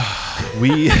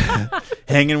 We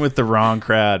hanging with the wrong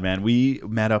crowd, man. We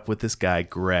met up with this guy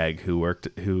Greg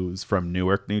who's from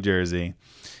Newark, New Jersey,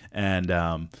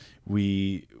 and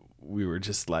we were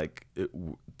just like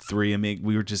three of me.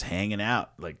 We were just hanging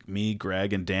out, like me,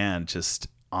 Greg, and Dan, just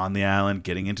on the island,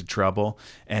 getting into trouble.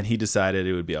 And he decided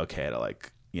it would be okay to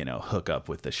like hook up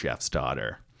with the chef's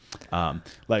daughter.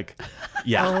 Like,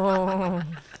 yeah.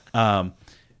 Oh,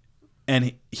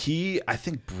 And he, I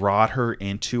think, brought her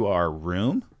into our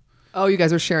room. Oh, you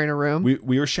guys are sharing a room?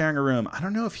 We were sharing a room. I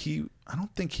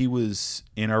don't think he was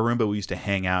in our room, but we used to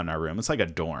hang out in our room. It's like a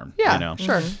dorm. Yeah, You know?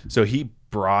 sure. So he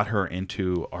brought her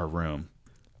into our room.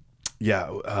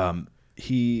 Yeah.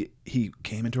 He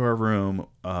came into our room,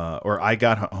 or I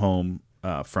got home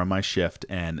from my shift,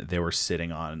 and they were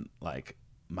sitting on like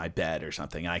my bed or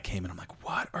something. And I came in, I'm like,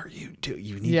 what are you doing?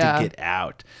 You need to get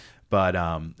out. But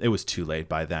it was too late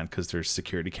by then because there's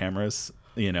security cameras,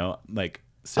 like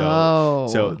so.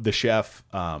 So the chef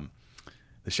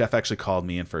actually called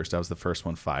me in first. I was the first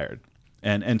one fired,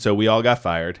 and so we all got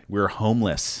fired. We were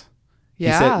homeless.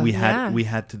 Yeah. He said we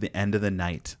had to the end of the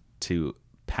night to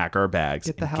pack our bags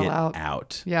Get the and hell get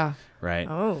out. Yeah. Right.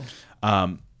 oh,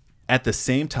 At the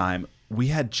same time, we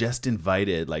had just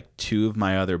invited like two of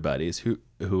my other buddies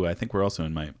who I think were also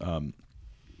in my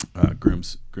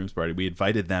groom's party. We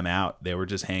invited them out. They were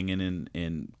just hanging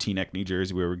in Teaneck, New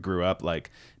Jersey, where we grew up, like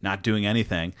not doing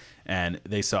anything. And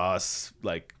they saw us,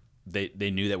 like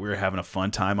they knew that we were having a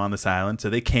fun time on this island. So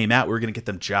they came out. We were going to get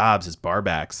them jobs as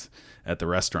barbacks at the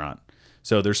restaurant.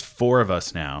 So there's 4 of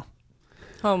us now,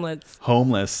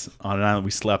 homeless on an island. We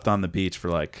slept on the beach for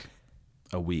like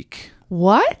a week.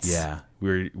 What? Yeah.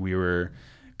 We were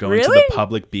going to Really? the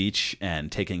public beach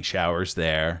and taking showers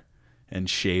there and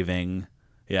shaving.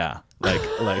 Yeah. Like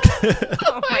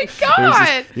Oh my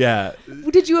God. yeah.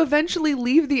 Did you eventually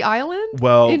leave the island?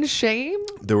 Well, in shame?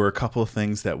 There were a couple of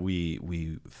things that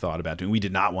we thought about doing. We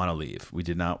did not want to leave. We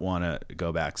did not want to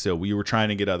go back. So we were trying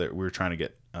to get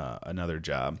another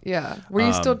job. Yeah. Were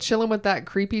you still chilling with that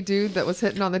creepy dude that was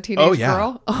hitting on the teenage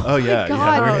girl? Oh yeah.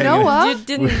 God, Yeah. Noah. you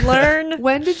didn't learn.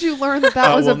 When did you learn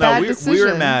that was a bad decision? We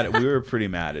were mad. We were pretty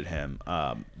mad at him.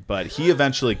 But he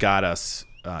eventually got us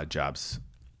jobs.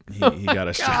 He got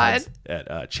us jobs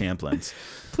at Champlin's.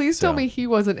 Please tell me he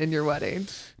wasn't in your wedding.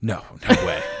 No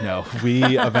way. No.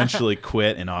 We eventually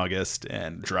quit in August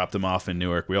and dropped him off in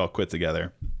Newark. We all quit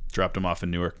together. Dropped him off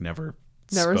in Newark. Never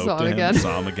spoke saw to him him. again.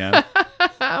 Saw him again.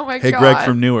 Oh my Hey, God. Greg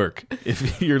from Newark.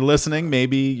 If you're listening,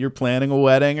 maybe you're planning a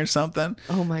wedding or something.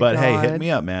 Oh my but God. hey, hit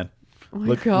me up, man. Oh my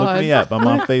Look God. me up. I'm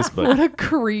on Facebook. What a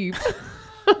creep.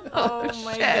 Oh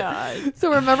my God.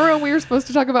 So remember when we were supposed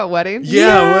to talk about weddings?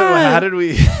 Yeah. How did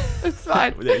we? It's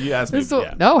fine. You asked me. So,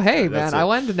 yeah. No, hey, That's man, I it.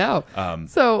 wanted to know.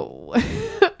 So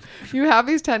you have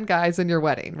these 10 guys in your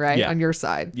wedding, right? Yeah. On your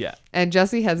side. Yeah. And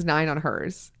Jessie has 9 on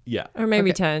hers. Yeah. Or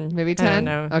maybe Okay. 10. Maybe I 10?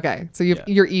 don't know. Okay. So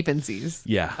you're evensies.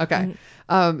 Yeah. Okay.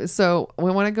 So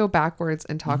we want to go backwards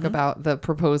and talk about the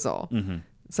proposal.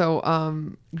 So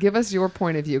give us your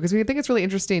point of view, because we think it's really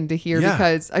interesting to hear, Yeah.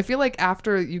 because I feel like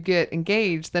after you get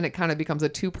engaged, then it kind of becomes a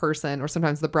 2-person, or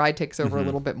sometimes the bride takes over a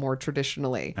little bit more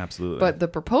traditionally. Absolutely. But the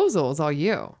proposal is all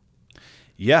you.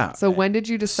 Yeah. So when did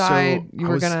you decide you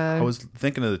were going I to... was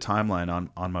thinking of the timeline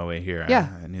on my way here. Yeah.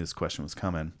 I knew this question was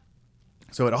coming.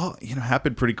 So it all,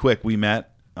 happened pretty quick. We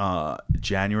met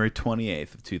January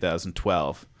 28th of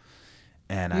 2012.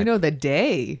 And You know the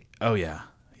day. Oh, yeah.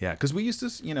 Yeah, because we used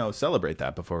to, celebrate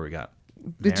that before we got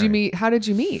Did you married. meet? How did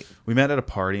you meet? We met at a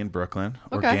party in Brooklyn,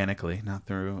 Okay. organically, not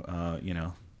through,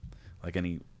 like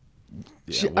any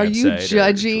Are you website or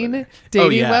judging Twitter.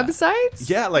 dating yeah. websites?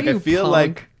 Yeah, like I You feel punk.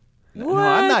 like... No,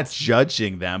 I'm not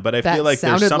judging them, but I That feel like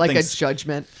there's sounded something... like a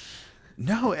judgment.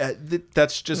 No,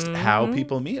 that's just how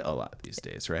people meet a lot these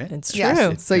days, right? It's true.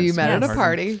 Yes. So you met at a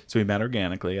hard to- party. So we met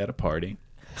organically at a party.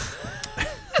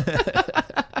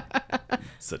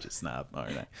 Such a snob,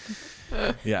 aren't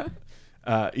I? Yeah.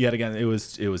 Yet again, it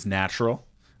was natural.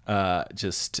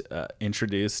 Just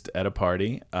introduced at a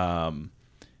party.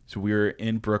 So we were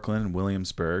in Brooklyn,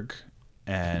 Williamsburg,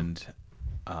 and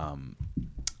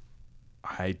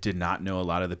I did not know a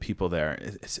lot of the people there.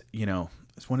 It's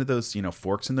one of those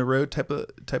forks in the road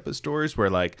type of stories where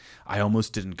like I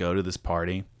almost didn't go to this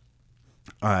party.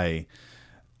 I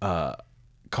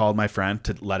called my friend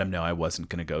to let him know I wasn't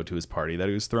going to go to his party that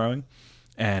he was throwing.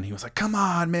 And he was like, "Come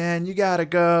on, man, you got to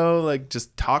go." Like,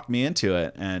 just talked me into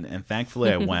it. And thankfully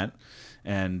I went,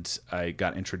 and I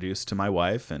got introduced to my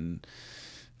wife, and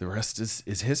the rest is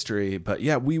history. But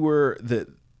yeah, we were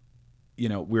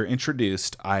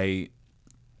introduced. I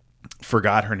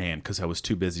forgot her name because I was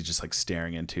too busy just like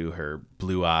staring into her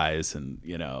blue eyes and,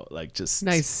 like just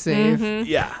Nice save.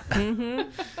 yeah.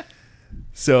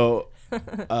 So,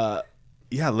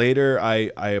 later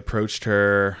I approached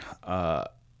her,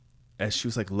 as she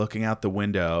was like looking out the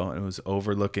window, and it was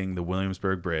overlooking the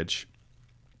Williamsburg Bridge.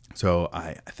 So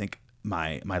I think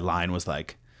my line was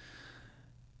like,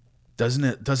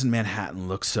 doesn't Manhattan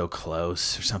look so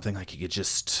close or something, like you could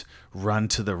just run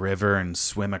to the river and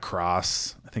swim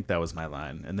across? I think that was my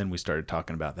line. And then we started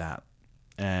talking about that.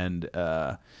 And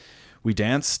we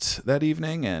danced that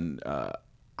evening, and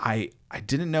I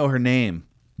didn't know her name.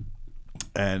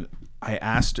 And I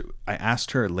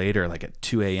asked her later, like at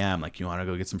 2 a.m., like, you want to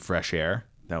go get some fresh air?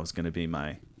 That was going to be my,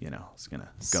 I was going to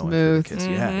go in for the kiss.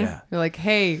 Mm-hmm. Yeah. You're like,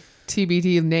 hey,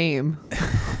 TBD name.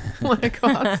 Want to go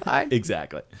outside?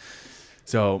 Exactly.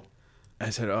 So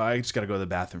I said, oh, I just got to go to the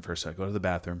bathroom first. So I go to the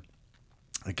bathroom.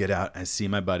 I get out. I see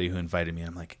my buddy who invited me.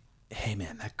 I'm like, hey,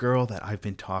 man, that girl that I've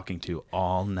been talking to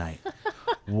all night,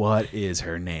 what is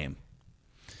her name?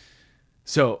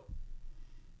 So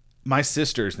my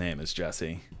sister's name is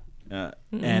Jessie.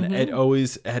 And it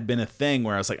always had been a thing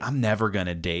where I was like, I'm never going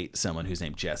to date someone who's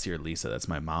named Jessie or Lisa. That's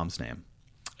my mom's name.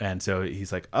 And so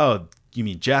he's like, oh, you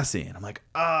mean Jessie? And I'm like,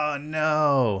 oh,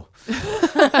 no.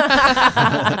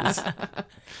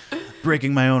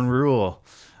 Breaking my own rule.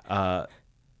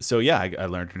 So, yeah, I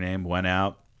learned her name, went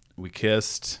out, we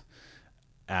kissed,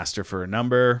 asked her for a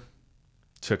number,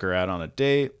 took her out on a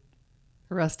date.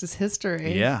 The rest is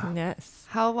history. Yeah. Yes.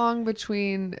 How long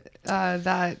between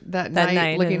that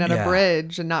night looking at a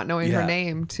bridge and not knowing her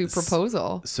name to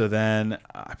proposal? So then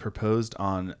I proposed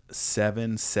on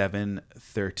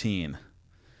 7/7/13. I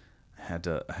had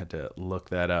to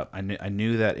look that up. I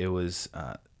knew that it was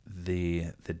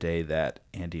the day that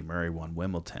Andy Murray won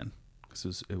Wimbledon,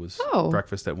 because it was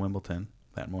breakfast at Wimbledon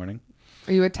that morning.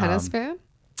 Are you a tennis fan?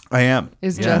 I am.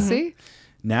 Is Jessie?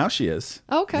 Now she is.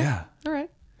 Oh, okay. Yeah. All right.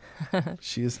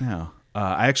 She is now.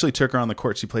 I actually took her on the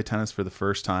court. She played tennis for the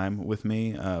first time with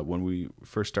me when we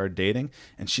first started dating,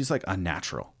 and she's like a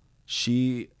natural.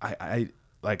 I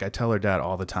tell her dad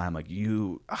all the time, like,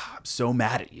 I'm so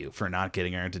mad at you for not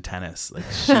getting her into tennis. Like,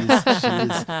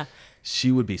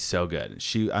 she would be so good.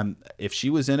 If she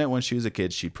was in it when she was a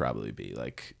kid, she'd probably be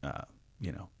like,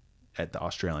 at the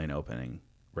Australian Opening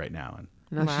right now, and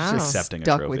Now she's she's accepting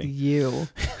stuck a trophy with you.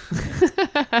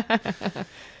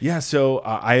 Yeah. So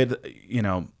I had,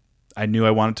 I knew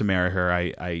I wanted to marry her.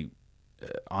 I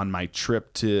on my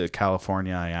trip to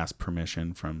California, I asked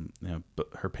permission from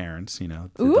her parents.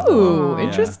 Ooh,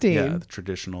 interesting. Yeah, the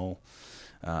traditional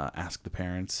ask the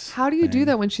parents. How do you do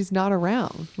that when she's not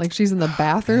around? Like, she's in the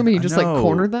bathroom and you just like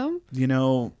corner them?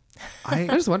 I'm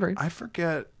just wondering. I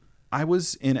forget. I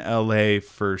was in LA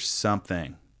for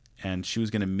something, and she was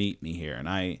going to meet me here, and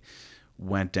I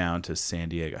went down to San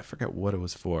Diego. I forget what it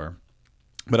was for.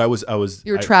 But I was.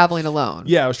 You were traveling alone.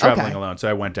 Yeah, I was traveling alone. So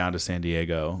I went down to San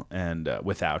Diego and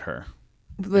without her.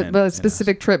 But a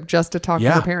specific trip just to talk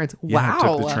to her parents. Wow. Yeah, I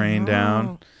took the train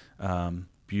down.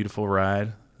 Beautiful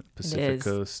ride. Pacific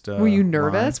Coast. Were you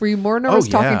nervous? line. Were you more nervous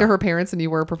talking yeah. to her parents than you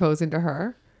were proposing to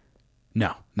her?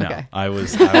 No. Okay. I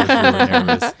was really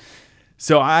nervous.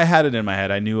 So I had it in my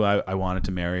head. I knew I wanted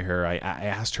to marry her. I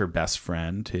asked her best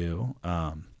friend too.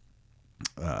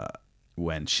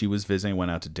 When she was visiting,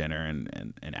 went out to dinner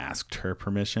and asked her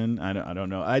permission. I don't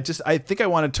know. I think I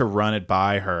wanted to run it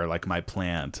by her, like my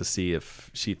plan, to see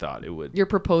if she thought it would. Your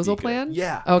proposal plan?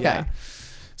 Yeah. Okay. Yeah.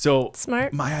 So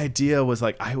Smart. My idea was,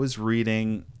 like, I was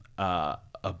reading a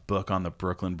book on the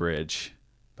Brooklyn Bridge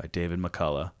by David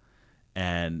McCullough,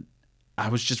 and I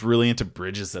was just really into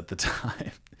bridges at the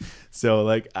time. So,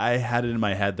 like, I had it in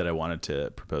my head that I wanted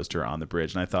to propose to her on the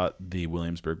bridge, and I thought the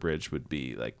Williamsburg Bridge would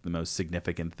be, like, the most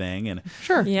significant thing. And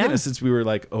Sure. Yeah. since we were,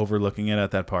 like, overlooking it at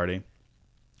that party,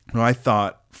 I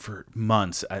thought for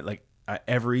months,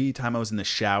 every time I was in the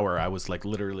shower, I was, like,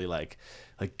 literally, like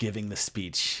giving the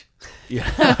speech. Yeah,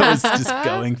 I was just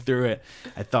going through it.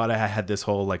 I thought I had this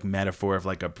whole, like, metaphor of,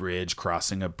 like, a bridge,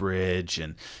 crossing a bridge,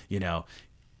 and,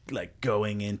 like,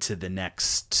 going into the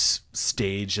next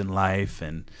stage in life,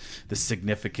 and the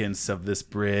significance of this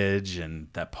bridge and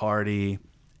that party,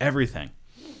 everything.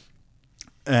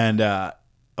 And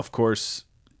of course,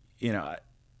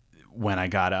 when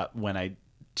I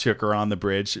took her on the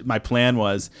bridge, my plan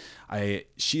was we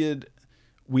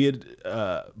had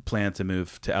planned to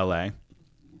move to LA,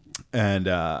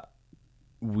 and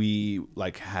we,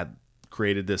 like, had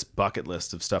created this bucket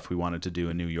list of stuff we wanted to do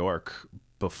in New York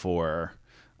before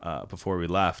we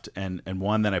left, and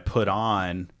one that I put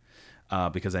on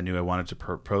because I knew I wanted to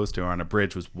propose to her on a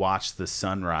bridge was watch the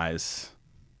sunrise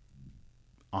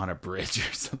on a bridge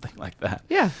or something like that.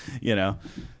 Yeah.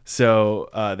 So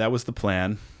that was the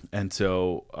plan, and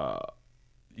so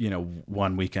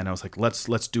one weekend I was like,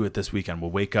 let's do it this weekend.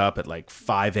 We'll wake up at like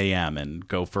 5 a.m. and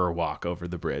go for a walk over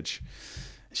the bridge.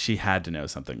 She had to know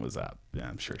something was up. Yeah,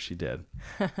 I'm sure she did.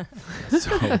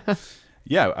 So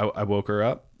yeah, I woke her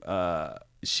up.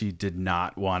 she did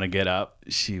not want to get up.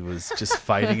 She was just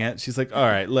fighting it. She's like, all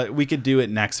right, we could do it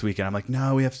next week. And I'm like,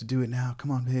 no, we have to do it now. Come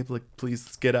on, babe. Like, please,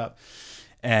 let's get up.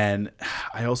 And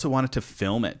I also wanted to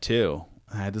film it too.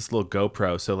 I had this little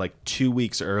GoPro. So like 2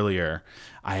 weeks earlier,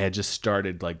 I had just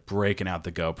started like breaking out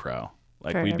the GoPro.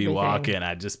 Like For we'd be everything. walking,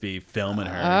 I'd just be filming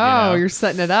her. Oh, you know? you're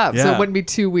setting it up so Yeah. it wouldn't be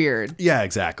too weird. Yeah,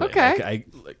 exactly. Okay.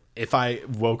 Like, if I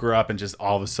woke her up and just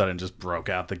all of a sudden just broke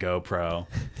out the GoPro.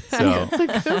 So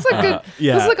That's a good.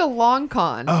 yeah. This is like a long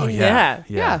con. oh yeah.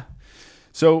 Yeah.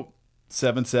 So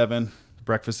 7-7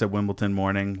 breakfast at Wimbledon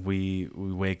morning. We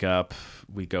wake up,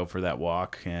 we go for that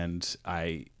walk, and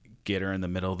I get her in the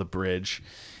middle of the bridge,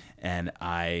 and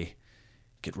I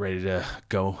get ready to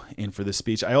go in for the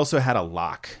speech. I also had a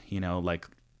lock, like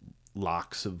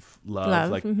locks of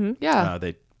love. Like Yeah.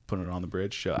 they put it on the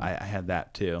bridge. So I had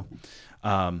that too.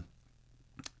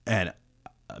 And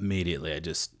immediately I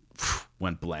just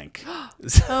went blank. Oh, You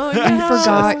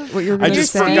forgot what you were I going to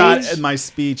just say. forgot my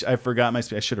speech. I forgot my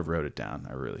speech. I should have wrote it down.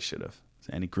 I really should have. So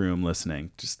any groom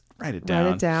listening, just write it down.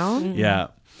 Write it down. Yeah.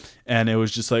 And it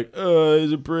was just like,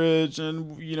 there's a bridge,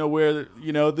 and where,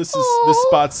 this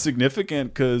spot's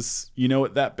significant because you know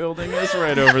what that building is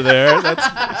right over there.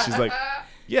 She's like,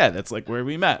 yeah, that's like where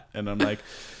we met. And I'm like,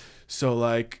 so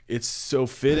like, it's so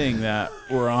fitting that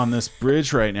we're on this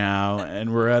bridge right now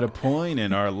and we're at a point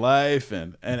in our life.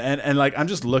 And like, I'm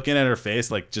just looking at her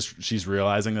face, like just, she's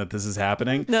realizing that this is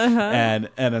happening. And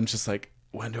I'm just like,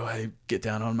 when do I get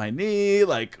down on my knee?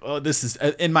 Like, oh, this is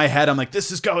in my head. I'm like,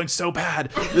 this is going so bad.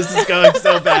 This is going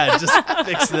so bad. Just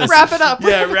fix this. Wrap it up.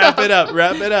 Yeah, wrap it up.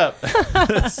 Wrap it up.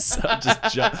 So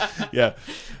just yeah.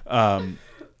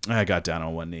 I got down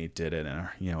on one knee, did it, and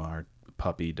our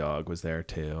puppy dog was there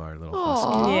too. Our little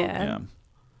husky. Yeah.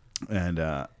 And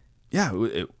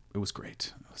it was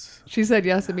great. It was, She said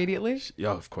yes immediately. yeah,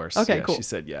 of course. Okay, Yeah, cool. She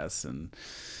said yes, and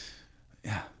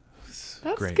yeah.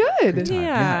 That's Great. good. Great time.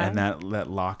 Yeah. And that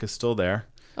lock is still there.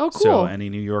 Oh, cool. So any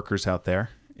New Yorkers out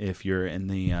there, if you're in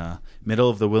the middle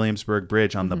of the Williamsburg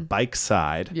Bridge on the bike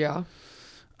side, Yeah.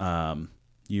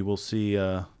 you will see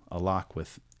a lock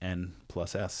with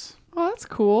N+S Oh, that's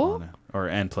cool. on it, or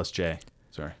N+J.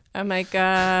 Sorry. I'm like,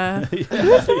 uh,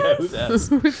 Who's S?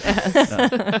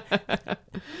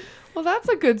 Well, that's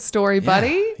a good story,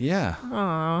 buddy. Yeah.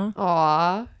 aw.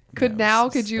 Aw. Could Yeah, it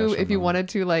was a could you, special if you moment. wanted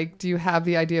to, like, do you have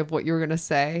the idea of what you were gonna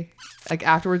say? Like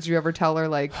afterwards, do you ever tell her,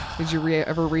 like, did you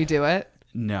ever redo it?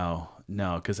 No,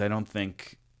 because I don't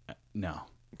think. No.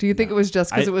 Do you think it was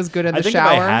just because I- it was good in I the think if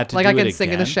I shower? had to Like do I can it sing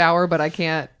in the again- shower, but I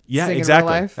can't Yeah, sing exactly.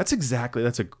 in real life. That's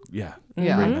a Yeah.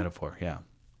 great metaphor. Yeah.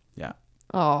 Yeah.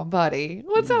 Oh, buddy.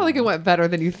 Well, it sounded like it went better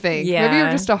than you think. Maybe Yeah.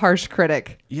 you're just a harsh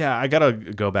critic. Yeah, I gotta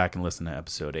go back and listen to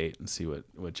episode 8 and see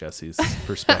what Jesse's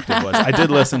perspective was. I did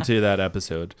listen to that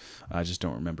episode. I just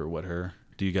don't remember what her.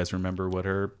 Do you guys remember what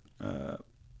her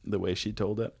the way she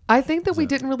told it? I think that we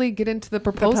didn't really get into the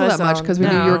proposal that much because we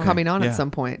knew you were no. coming on Yeah. at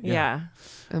some point. Yeah.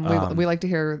 And we like to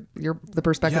hear the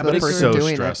perspective Yeah, of but the it's person so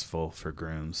doing stressful for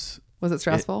grooms. it. Was it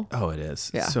stressful? It is.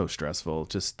 Yeah. It's so stressful.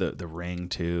 Just the ring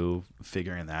too,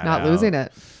 figuring that Not out. losing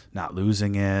it. Not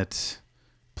losing it.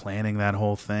 Planning that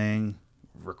whole thing.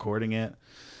 Recording it.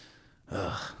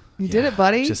 You did it,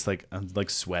 buddy. Just like I'm like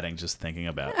sweating just thinking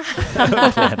about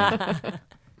planning.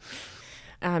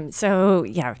 So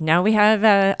yeah, now we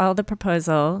have all the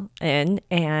proposal in,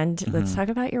 and let's talk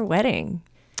about your wedding.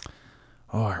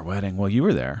 Oh, our wedding. Well, you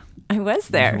were there. I was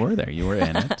there. You were there. You were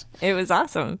in it. It was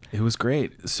awesome. It was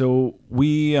great. So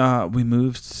we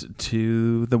moved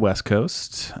to the West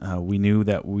Coast. We knew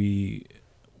that we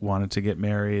wanted to get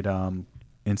married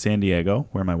in San Diego,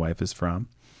 where my wife is from.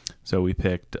 So we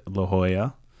picked La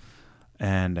Jolla,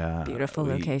 and Beautiful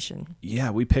location. Yeah,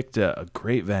 we picked a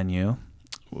great venue,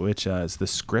 which is the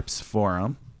Scripps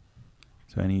Forum.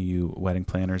 So any of you wedding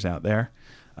planners out there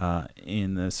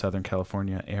in the Southern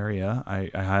California area, I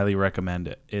highly recommend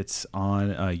it. It's on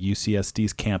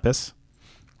UCSD's campus,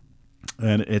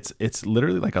 and it's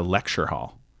literally like a lecture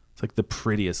hall. It's like the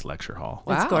prettiest lecture hall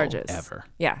Wow. It's gorgeous. ever.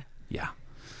 Yeah. Yeah,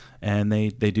 and they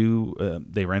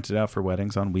rent it out for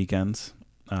weddings on weekends.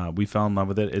 We fell in love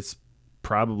with it. It's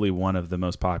probably one of the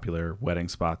most popular wedding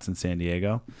spots in San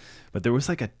Diego, but there was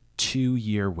like a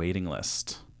 2-year waiting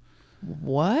list.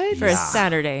 What? For a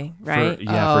Saturday, right?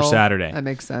 For Saturday. That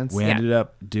makes sense. We ended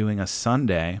up doing a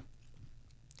Sunday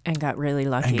And got really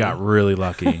lucky. and got really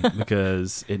lucky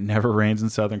because it never rains in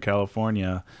Southern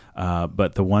California.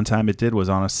 But the one time it did was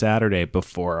on a Saturday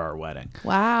before our wedding.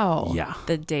 Wow. Yeah.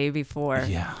 the day before.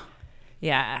 Yeah.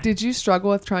 Yeah. Did you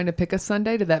struggle with trying to pick a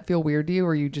Sunday? Did that feel weird to you,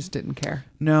 or you just didn't care?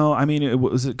 No, I mean, it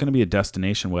was going to be a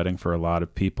destination wedding for a lot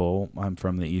of people. I'm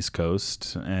from the East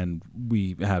Coast, and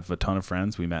we have a ton of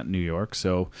friends. We met in New York.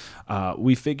 So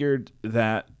we figured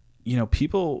that,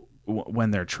 people, when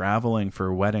they're traveling for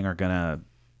a wedding, are going to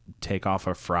take off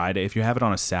a Friday. If you have it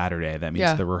on a Saturday, that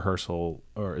means the rehearsal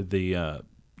or the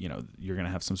you're going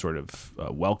to have some sort of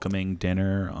welcoming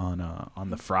dinner on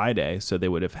the Friday. So they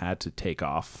would have had to take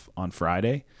off on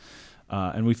Friday.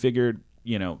 And we figured,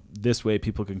 this way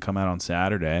people can come out on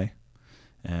Saturday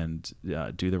and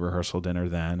do the rehearsal dinner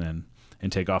then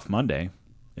and take off Monday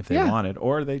if they wanted.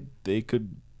 Or they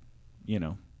could,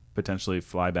 potentially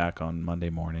fly back on Monday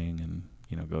morning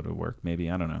and, go to work maybe.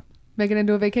 I don't know. Make it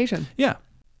into a vacation. Yeah.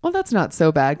 Well, that's not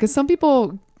so bad because some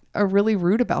people are really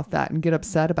rude about that and get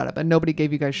upset about it, but nobody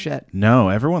gave you guys shit. No,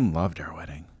 everyone loved our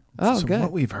wedding. Oh, so good.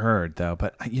 What we've heard though,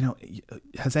 but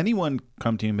has anyone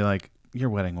come to you and be like, your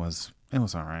wedding was all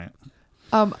right?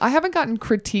 I haven't gotten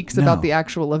critiques No. about the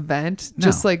actual event, No.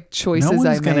 just like choices No one's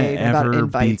I gonna made about ever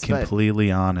invites. be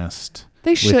completely honest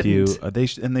They with you. shouldn't.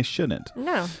 They shouldn't.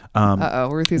 No. Uh-oh,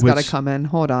 Ruthie's got to which- come in.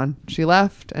 Hold on. She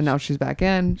left, and now she's back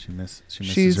in. She misses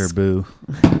She's- her boo.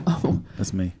 Oh,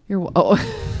 That's me.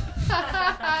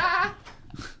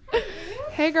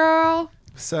 Hey, girl.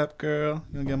 What's up, girl?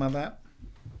 You want to get on my lap?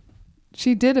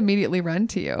 She did immediately run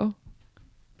to you.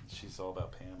 She's all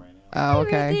about Pam right now. Oh,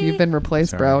 okay. Ruthie. You've been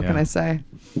replaced, bro. Sorry, Can yeah. I say?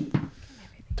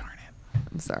 Darn it.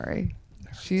 I'm sorry.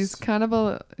 She's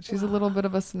she's a little bit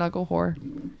of a snuggle whore.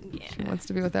 She Yeah. wants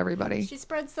to be with everybody. She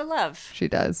spreads the love. She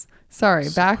does. Sorry.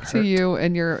 So Back to hurt. you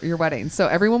and your wedding. So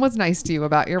everyone was nice to you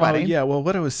about your wedding. Oh, yeah. Well,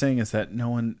 what I was saying is that no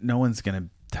one's going to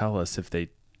tell us if they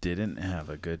didn't have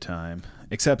a good time,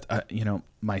 except,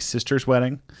 my sister's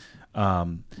wedding.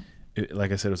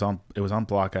 Like I said, it was on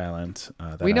Block Island.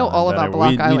 We know all about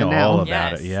Block we Island know now. all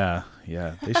about it. Yes.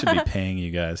 Yeah. They should be paying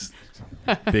you guys.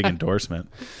 Big endorsement.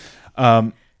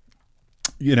 The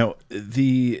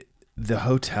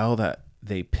hotel that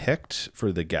they picked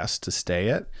for the guests to stay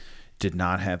at did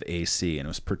not have AC, and it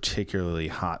was particularly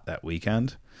hot that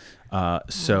weekend.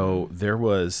 So there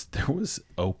was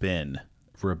open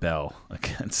rebel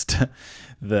against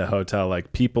the hotel.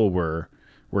 Like people were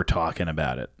talking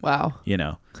about it, Wow.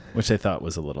 which I thought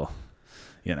was a little,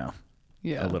 Yeah.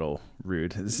 a little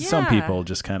rude. Some Yeah. people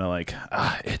just kind of like,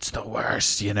 it's the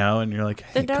worst, and you're like,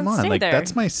 hey, Then don't come on, stay like there.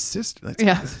 that's my sister. That's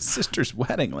Yeah. my sister's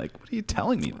wedding. Like, what are you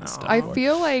telling me this stuff? I for?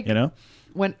 feel like you know.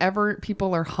 whenever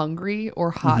people are hungry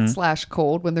or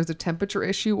hot/cold, when there's a temperature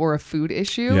issue or a food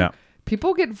issue, Yeah.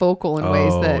 people get vocal in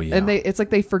ways Oh, that, yeah. and it's like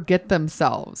they forget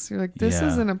themselves. You're like, this Yeah.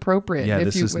 isn't appropriate. Yeah, if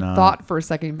this you is would not- thought for a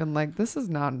second, you've been like, this is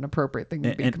not an appropriate thing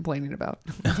to be And- complaining about.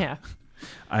 Yeah.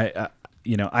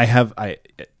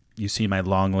 You see my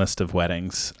long list of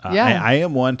weddings. Yeah. I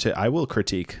am one I will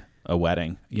critique a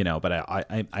wedding, but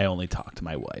I only talk to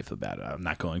my wife about it. I'm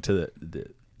not going to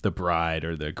the bride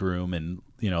or the groom and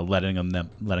letting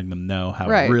them know how I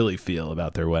Right. really feel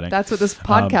about their wedding. That's what this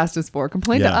podcast is for.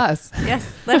 Complain to yeah. us.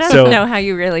 Yes. Let us So- know how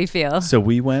you really feel. So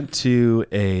we were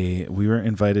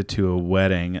invited to a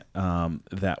wedding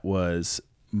that was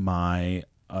my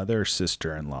other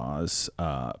sister-in-law's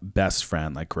best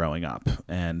friend, like growing up.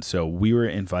 And so we were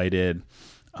invited,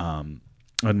 and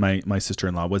my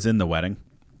sister-in-law was in the wedding.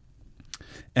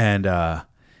 And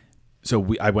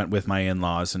so I went with my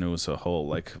in-laws, and it was a whole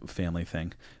like family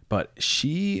thing. But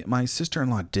my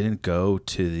sister-in-law didn't go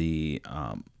to the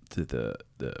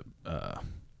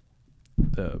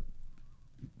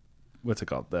what's it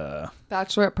called? The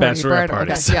Bachelorette party. bachelorette bride-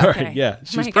 party. okay, Sorry. Okay. Yeah.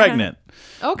 She's My God. pregnant.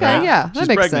 Okay, right? yeah. That She's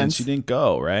makes pregnant. sense. She didn't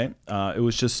go, right? It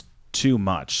was just too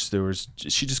much.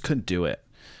 She just couldn't do it,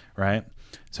 right?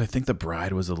 So I think the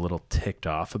bride was a little ticked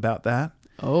off about that.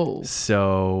 Oh.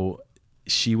 So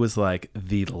she was like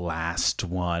the last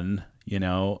one,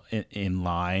 in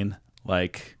line.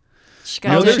 Like, She You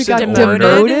know, got, there's She got an demoted.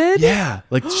 demoted? yeah,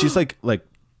 like she's like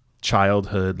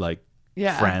childhood, like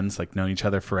Yeah. friends, like known each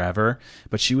other forever.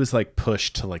 But she was like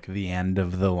pushed to like the end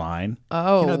of the line.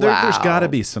 Oh, There's wow. got to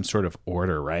be some sort of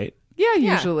order, right? Yeah,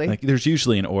 Yeah. usually. Like there's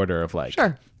usually an order of like,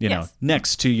 Sure. Yes.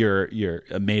 next to your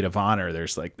maid of honor,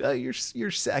 there's like,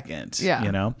 you're second,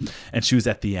 Yeah. and she was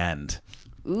at the end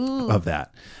of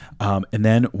that. And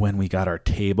then when we got our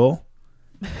table,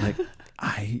 like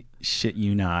I shit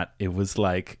you not, it was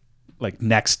like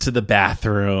next to the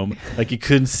bathroom, like you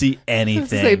couldn't see anything.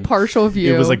 This is a partial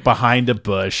view. It was like behind a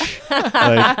bush. Like,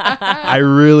 I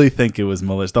really think it was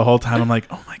malicious. The whole time I'm like,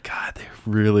 oh my God, they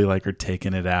really like are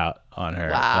taking it out on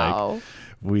her. Wow.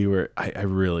 Like, I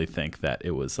really think that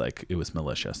it was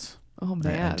malicious. Oh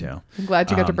man, I do. I'm glad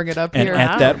you got to bring it up and here.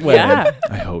 at that wedding,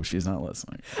 I hope she's not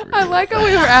listening. I like how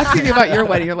we were asking you about your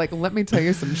wedding. You're like, let me tell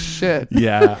you some shit.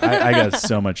 Yeah, I got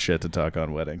so much shit to talk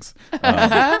on weddings.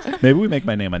 Maybe we make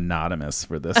my name anonymous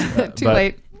for this. Too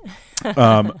late.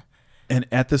 And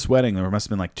at this wedding, there must have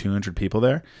been like 200 people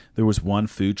there. There was one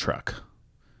food truck,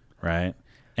 right?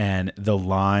 And the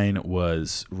line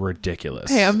was ridiculous.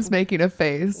 Pam's making a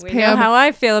face. We Pam know how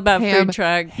I feel about Pam food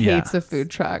truck. hates a food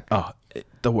truck. Oh,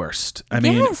 the worst. I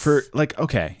mean, Yes. for like,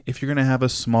 okay, if you're going to have a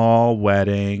small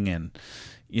wedding and,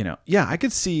 yeah, I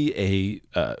could see a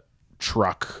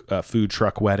food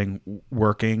truck wedding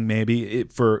working maybe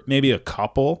for maybe a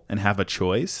couple and have a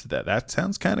choice. That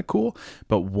sounds kind of cool.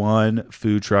 But one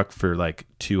food truck for like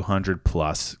 200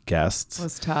 plus guests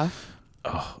Was tough.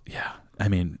 Oh yeah. I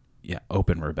mean, yeah,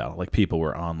 open rebel. Like people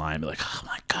were online, be like, "Oh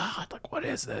my god, like what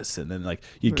is this?" And then like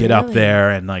you get up Really?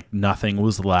 there and like nothing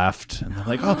was left, and they're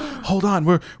like, "Oh, hold on,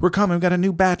 we're coming. We got a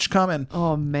new batch coming."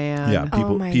 Oh man. Yeah,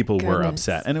 Oh, my people were goodness.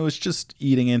 upset, and it was just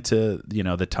eating into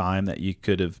the time that you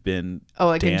could have been. Oh,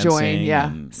 like enjoying. dancing Yeah.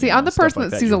 and, See, you know, I'm the stuff person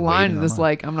like that sees a You're line waiting and is online.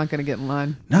 like, I'm not going to get in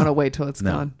line. No. I'm going to wait till it's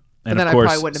No. gone. And then of I course,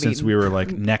 probably wouldn't have since eaten. we were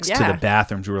like next to Yeah. the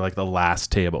bathrooms, we were like the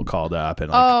last table called up, and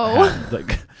like, Oh. had,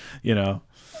 like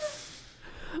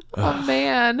Oh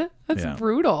man, that's Yeah.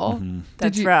 brutal.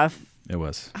 That's you- rough. it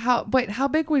was. How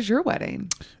big was your wedding?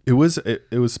 It was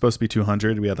supposed to be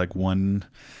 200. We had like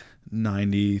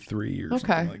 193 or something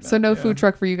Okay, like that. so no Yeah. food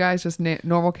truck for you guys, just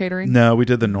normal catering. No, we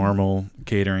did the normal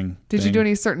catering. Did you thing. do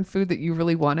any certain food that you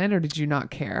really wanted, or did you not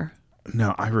care?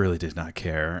 No, I really did not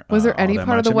care. Was there all any that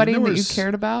part of much. the I mean, wedding there that you was-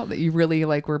 cared about that you really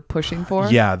like were pushing for?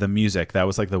 Yeah, the music. That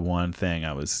was like the one thing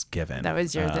I was given. That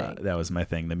was your thing. That was my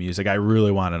thing. The music. I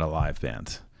really wanted a live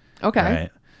band. Okay.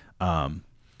 Right.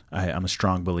 I'm a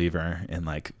strong believer in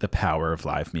like the power of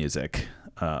live music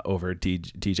over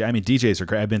DJ. I mean, DJs are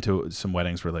great. I've been to some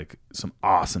weddings where like some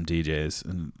awesome DJs,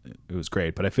 and it was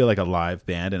great. But I feel like a live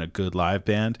band and a good live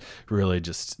band really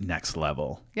just next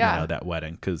level. Yeah. That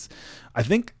wedding, because I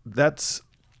think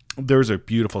there's a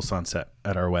beautiful sunset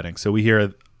at our wedding, so we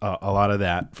hear a lot of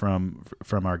that from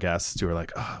our guests who are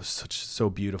like, "Oh, it was so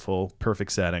beautiful,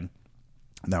 perfect setting."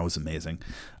 That was amazing.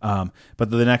 But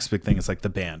the next big thing is like the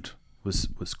band was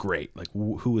great. Like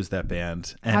who was that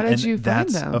band? And, How did you find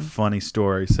that's them? a funny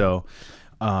story. So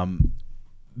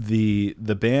the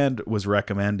band was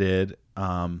recommended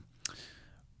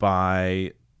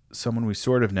by someone we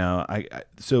sort of know.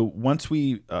 So once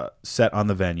we set on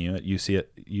the venue at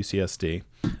UCSD,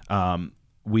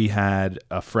 we had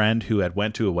a friend who had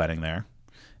went to a wedding there,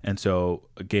 and so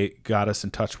got us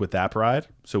in touch with that bride,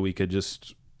 so we could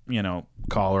just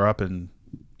call her up and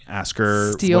ask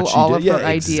her Steal what she all did. of her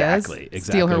ideas, Exactly.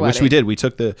 steal her Which wedding. we did. We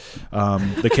took the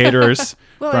caterers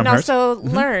Well, from and hers. also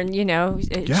learn,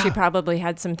 Mm-hmm. Yeah. she probably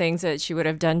had some things that she would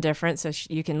have done different. So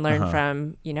you can learn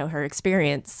from, her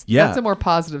experience. Yeah, That's a more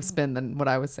positive spin than what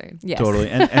I was saying. Yes. totally.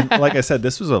 And like I said,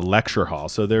 this was a lecture hall,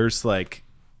 so there's like,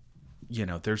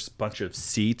 there's a bunch of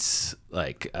seats,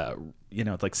 like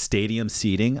it's like stadium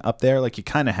seating up there. Like you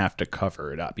kind of have to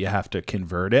cover it up. You have to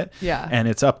convert it. Yeah. And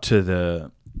it's up to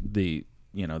the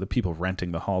people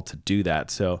renting the hall to do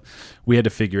that. So we had to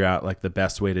figure out like the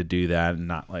best way to do that and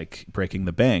not like breaking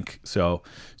the bank. So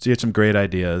you had some great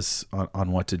ideas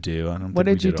on what to do. I don't What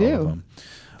think did we you all of do? them.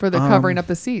 For the covering up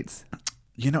the seats.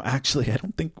 Actually, I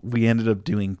don't think we ended up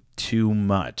doing too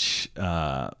much.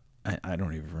 I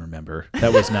don't even remember.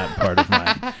 That was not part of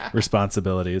my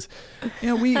responsibilities.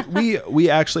 We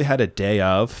actually had a day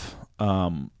of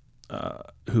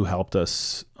who helped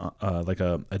us, like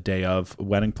a day of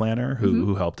wedding planner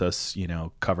who helped us,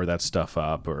 cover that stuff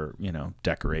up or,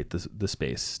 decorate the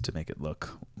space to make it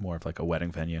look more of like a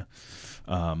wedding venue.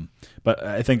 But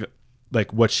I think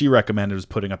like what she recommended was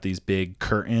putting up these big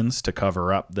curtains to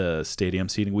cover up the stadium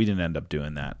seating. We didn't end up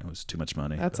doing that. It was too much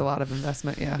money. That's a lot of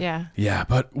investment. Yeah. Yeah. Yeah,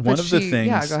 but one of the things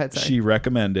yeah, go ahead, sorry. she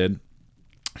recommended,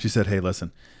 she said, "Hey,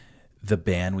 listen, the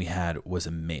band we had was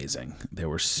amazing. They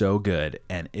were so good,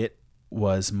 and it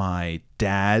was my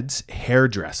dad's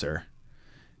hairdresser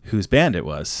whose band it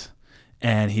was.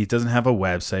 And he doesn't have a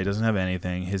website, doesn't have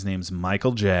anything. His name's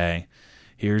Michael J.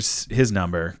 Here's his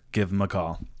number. Give him a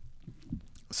call."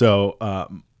 So,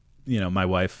 my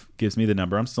wife gives me the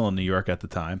number. I'm still in New York at the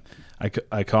time.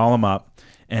 I call him up,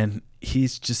 and he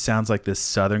just sounds like this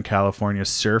Southern California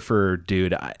surfer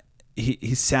dude.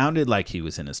 He sounded like he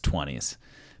was in his 20s.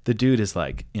 The dude is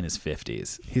like in his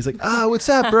 50s. He's like, "Oh, what's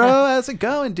up, bro? How's it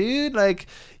going, dude? Like,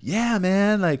 yeah,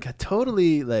 man. Like, I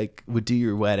totally like would do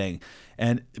your wedding."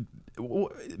 And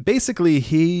basically,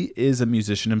 he is a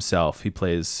musician himself. He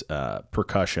plays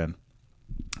percussion.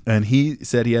 And he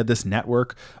said he had this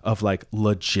network of like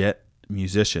legit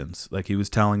musicians. Like he was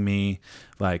telling me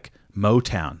like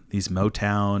these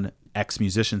Motown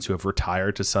ex-musicians who have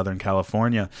retired to Southern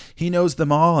California. He knows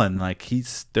them all, and like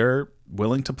they're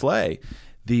willing to play.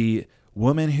 The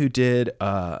woman who did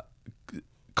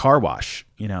Car Wash,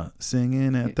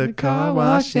 singing at the car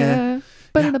wash, yeah.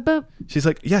 She's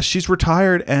like, yeah, she's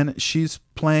retired and she's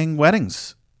playing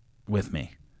weddings with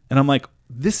me. And I'm like,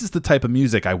 this is the type of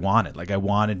music I wanted. Like I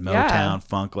wanted Motown,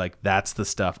 funk. Like that's the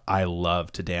stuff I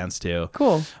love to dance to.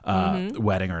 Cool.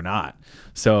 Wedding or not.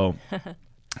 So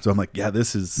I'm like, yeah,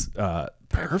 this is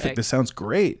perfect. This sounds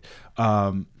great.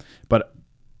 But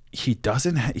he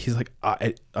doesn't. He's like,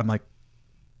 I'm like,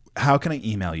 how can I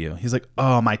email you? He's like,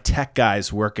 oh, my tech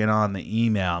guy's working on the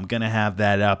email. I'm gonna have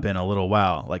that up in a little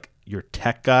while. Like your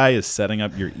tech guy is setting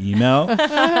up your email.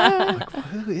 I'm like,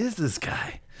 who is this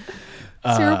guy?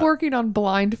 So you're working on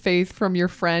blind faith from your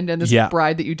friend and this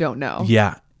bride that you don't know.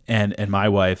 Yeah. And my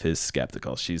wife is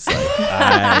skeptical. She's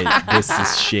like, this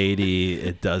is shady.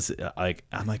 It does like,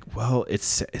 I'm like, well, it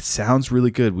sounds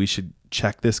really good. We should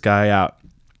check this guy out.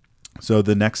 So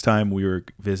the next time we were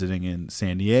visiting in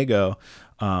San Diego,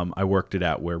 I worked it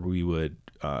out where we would,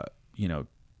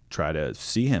 try to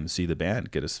see the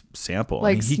band, get a sample.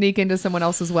 Like sneak into someone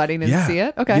else's wedding and see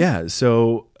it? Okay. Yeah.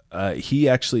 So he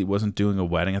actually wasn't doing a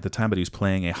wedding at the time, but he was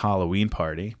playing a Halloween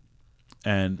party.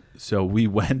 And so we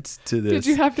went to this. Did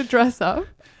you have to dress up?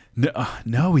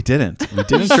 No, we didn't. We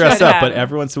didn't dress up,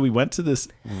 but so we went to this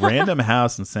random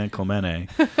house in San Clemente.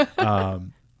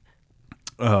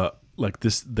 Like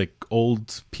the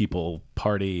old people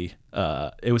party.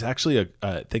 It was actually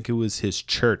I think it was his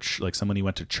church, like someone he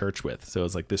went to church with. So it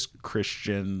was like this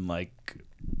Christian, like,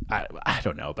 I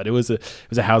don't know, but it was a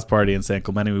house party in San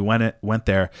Clemente. We went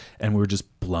there and we were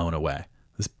just blown away.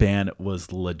 This band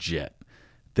was legit.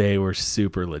 They were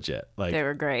super legit. Like they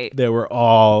were great. They were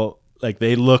all like,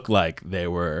 they looked like they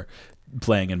were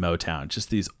playing in Motown. Just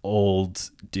these old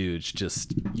dudes,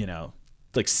 just,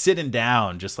 like sitting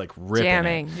down, just like ripping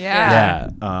jamming. It.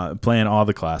 Yeah. Playing all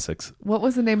the classics. What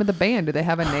was the name of the band? Do they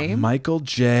have a name? Michael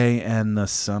J. and the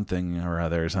something or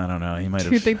others. I don't know. He might have.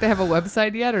 Do you think they have a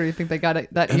website yet, or do you think they got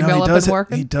that email up and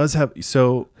working? He does have.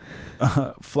 So,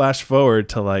 flash forward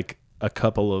to like a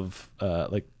couple of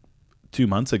like 2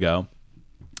 months ago.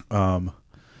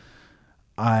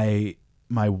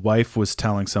 My wife was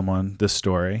telling someone this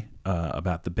story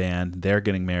about the band. They're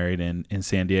getting married in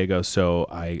San Diego. So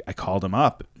I called him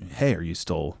up. Hey, are you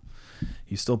still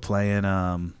playing?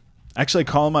 Actually, I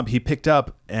called him up. He picked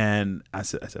up and I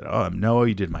said, oh, I'm Noah.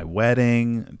 You did my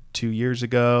wedding 2 years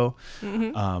ago.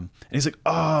 Mm-hmm. And he's like,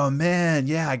 oh man,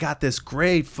 yeah, I got this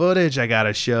great footage I got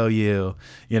to show you.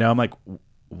 I'm like,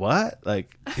 what?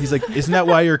 Like, he's like, isn't that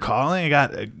why you're calling?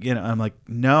 I'm like,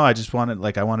 no, I just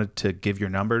wanted to give your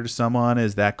number to someone.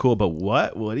 Is that cool? But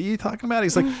what are you talking about?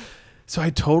 He's like, so I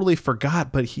totally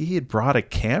forgot, but he had brought a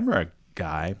camera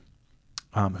guy,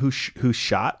 who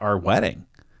shot our wedding.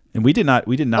 And we did not.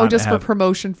 Oh, just for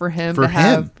promotion for him.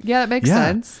 Yeah, that makes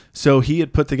sense. So he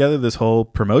had put together this whole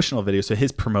promotional video. So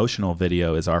his promotional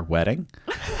video is our wedding.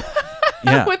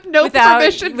 Yeah. Without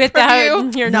permission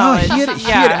from you. Your knowledge. He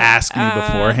had asked me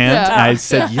beforehand. Yeah. And I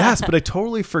said yes, but I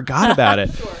totally forgot about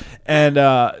it. Sure. And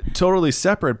totally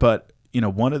separate. But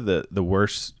one of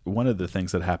the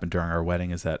things that happened during our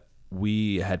wedding is that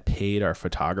we had paid our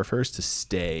photographers to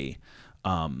stay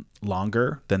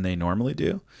longer than they normally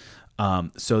do,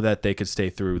 so that they could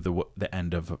stay through the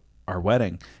end of our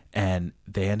wedding. And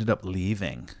they ended up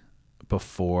leaving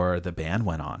before the band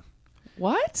went on.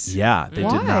 What? Yeah, they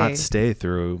did not stay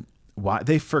through. Why?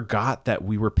 They forgot that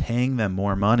we were paying them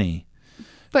more money.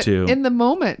 But in the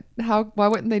moment, why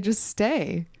wouldn't they just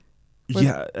stay?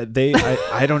 I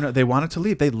don't know. They wanted to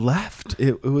leave. They left.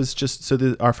 It was just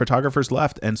so our photographers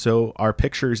left, and so our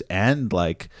pictures end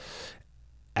like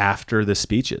after the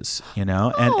speeches,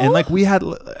 and like we had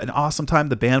an awesome time.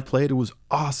 The band played. It was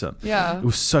awesome. Yeah. It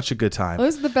was such a good time.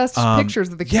 Those are the best pictures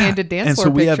of the candid dance and floor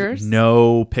so we pictures. have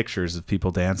no pictures of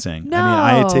people dancing. No.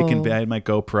 I had my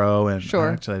GoPro and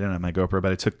sure. Actually I didn't have my GoPro,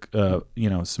 but I took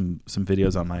some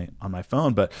videos on my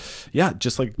phone. But yeah,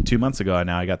 just like 2 months ago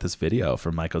now I got this video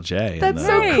from Michael J. That's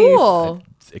so cool.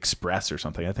 Express or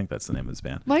something. I think that's the name of his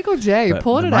band. Michael J. You're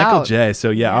pulling it Michael out. J. So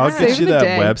yeah, I'll get you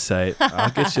that website.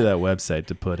 I'll get you that website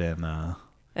to put in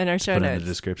our show notes in the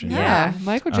description. Yeah.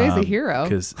 Michael J's a hero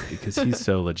because he's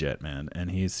so legit, man,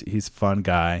 and he's a fun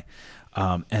guy.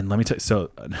 And let me tell you,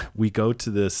 so we go to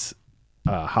this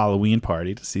Halloween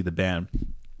party to see the band.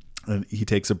 And he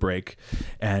takes a break,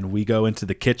 and we go into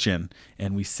the kitchen,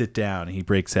 and we sit down. And he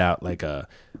breaks out like a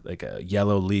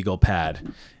yellow legal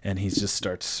pad, and he just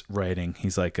starts writing.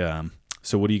 He's like,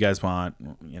 "So what do you guys want?"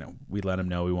 We let him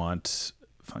know we want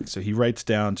funny. So he writes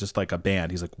down just like a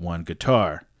band. He's like, one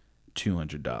guitar,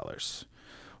 $200.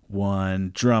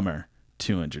 One drummer,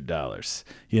 $200.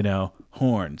 You know,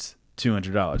 horns,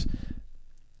 $200.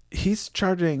 He's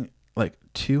charging like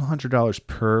 $200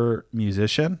 per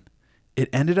musician. It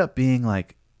ended up being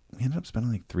like, we ended up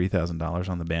spending like $3,000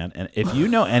 on the band. And if you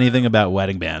know anything about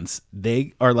wedding bands,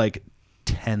 they are like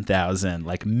 10,000,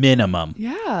 like minimum.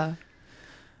 Yeah.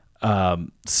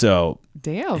 So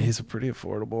Damn. he's a pretty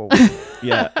affordable.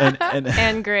 Yeah.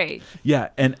 And great. Yeah.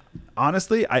 And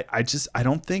honestly, I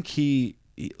don't think he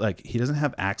doesn't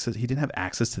have access. He didn't have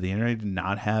access to the internet. He did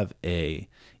not have a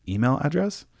email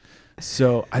address.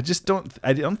 So I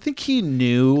don't think he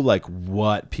knew like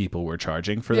what people were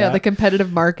charging for that. Yeah, the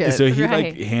competitive market. So he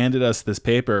Right. like handed us this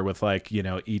paper with like, you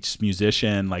know, each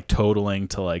musician like totaling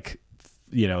to like,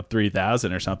 you know,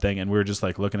 3,000 or something. And we were just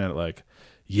like looking at it like,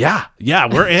 yeah,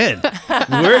 we're in.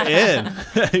 We're in.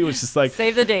 He was just like,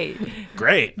 Save the date.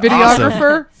 great. Awesome.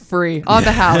 Videographer, free on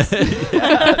the house.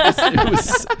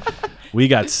 We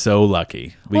got so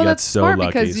lucky. We got that's so smart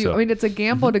lucky. because So- I mean, it's a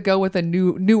gamble to go with a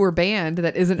newer band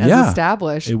that isn't as Yeah.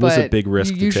 established. It was a but big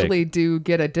risk You to usually do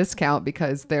get a discount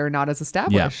because they're not as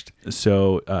established. Yeah.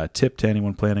 So, tip to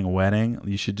anyone planning a wedding: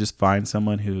 you should just find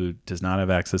someone who does not have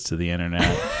access to the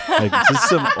internet, like just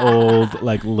some old,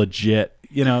 like legit.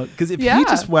 You know, because if Yeah. he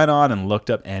just went on and looked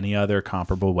up any other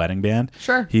comparable wedding band,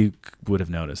 Sure. he would have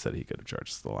noticed that he could have charged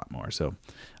us a lot more. So,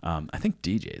 I think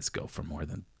DJs go for more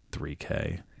than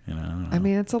 $3,000. You know, I don't know. I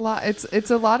mean, it's a lot. It's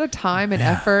a lot of time and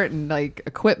effort and like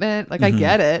equipment. Like I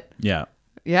get it. yeah.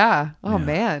 Yeah. Oh Yeah.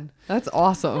 man, that's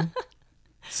awesome.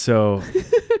 So,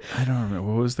 I don't remember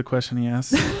what was the question he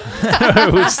asked.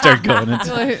 We start going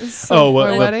into. Like, so Oh,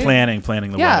 what wedding?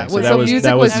 planning the Yeah, wedding. So well, that so was music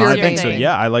that was was my your thing. So thing.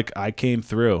 yeah, I came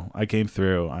through.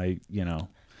 I you know,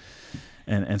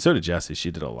 and so did Jessie.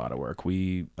 She did a lot of work.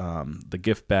 We the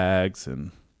gift bags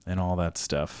and all that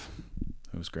stuff.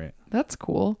 It was great. That's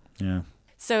cool. Yeah.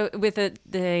 So with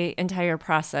the entire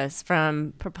process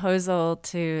from proposal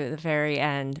to the very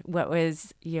end, what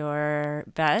was your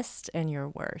best and your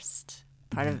worst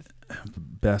part of?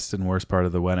 Best and worst part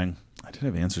of the wedding. I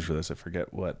didn't have answers for this. I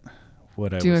forget what I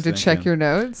was Do you have to check thinking. your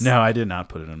notes? No, I did not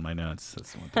put it in my notes.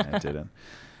 That's the one thing I didn't.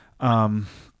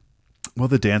 Well,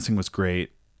 the dancing was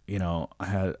great. You know, I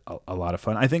had a lot of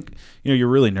fun. I think, you know, you're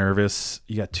really nervous.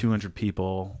 You got 200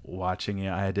 people watching you.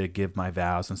 I had to give my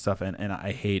vows and stuff, and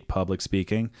I hate public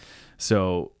speaking.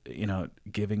 So, you know,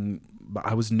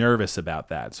 I was nervous about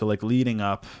that. So, like, leading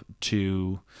up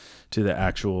to the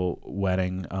actual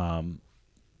wedding,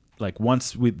 like,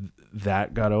 once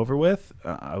that got over with,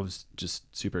 I was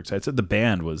just super excited. So the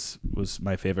band was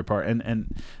my favorite part.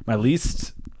 And my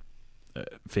least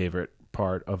favorite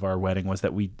part of our wedding was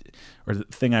that the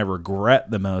thing I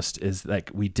regret the most is like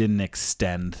we didn't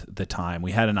extend the time.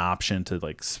 We had an option to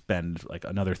like spend like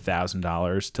another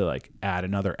 $1,000 to like add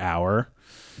another hour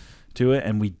to it,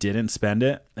 and we didn't spend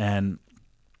it, and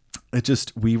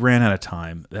we ran out of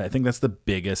time. I think that's the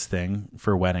biggest thing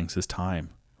for weddings is time,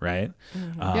 right?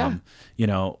 Mm-hmm. Yeah. You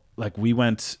know, like we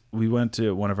went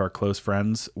to one of our close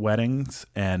friends' weddings,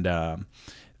 and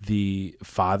the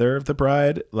father of the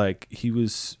bride, like he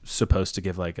was supposed to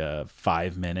give like a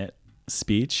 5-minute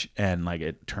speech, and like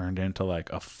it turned into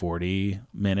like a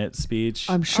 40-minute speech.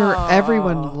 I'm sure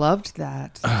everyone loved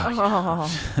that.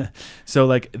 So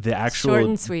like the actual Short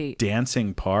and sweet.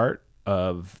 dancing part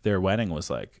of their wedding was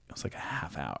like a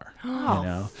half hour. You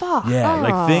know? Fuck. Yeah,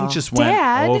 like things just went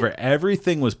Dad. over.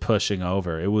 Everything was pushing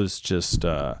over. It was just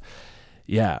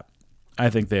yeah. I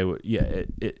think they would. Yeah,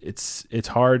 it's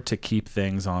hard to keep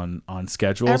things on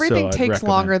schedule. Everything so I'd takes recommend-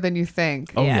 longer than you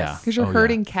think. Oh Yes. yeah, Because you're Oh,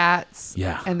 hurting cats.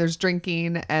 Yeah. And there's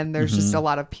drinking and there's just a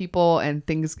lot of people and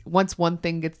things. Once one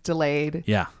thing gets delayed.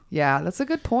 Yeah, Yeah, that's a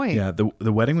good point. yeah.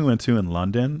 The wedding we went to in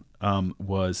London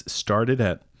was started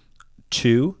at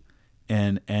 2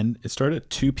 and it started at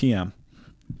 2 p.m.,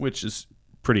 which is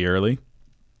pretty early,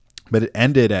 but it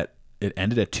ended at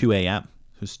 2 a.m.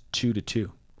 It was 2 to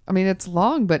 2. I mean, it's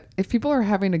long, but if people are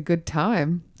having a good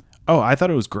time, Oh, I thought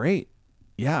it was great.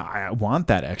 Yeah, I want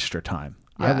that extra time.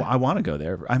 Yeah. I want to go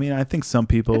there. I mean, I think some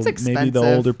people, It's maybe the expensive.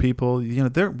 older people, you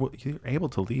know, you're able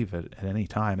to leave at any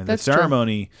time. And That's the true.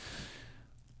 ceremony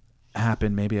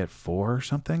happened maybe at 4 or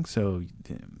something. So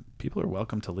people are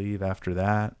welcome to leave after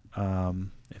that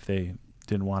if they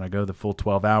didn't want to go the full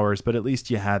 12 hours. But at least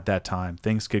you had that time.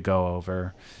 Things could go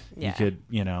over. Yeah. You could,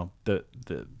 you know,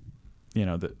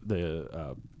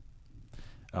 the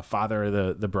father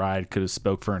of the bride could have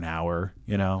spoke for an hour,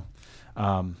 you know.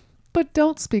 but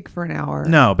don't speak for an hour.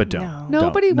 No, but don't. No.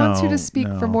 Nobody Don't. wants you No, to speak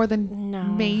for no. more than No.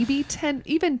 maybe 10,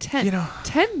 even 10. You know-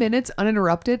 10 minutes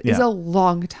uninterrupted is Yeah. a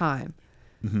long time.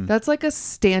 That's like a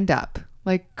stand-up,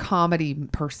 like comedy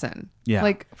person. Yeah.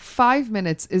 Like 5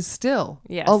 minutes is still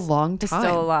Yes. a long It's time.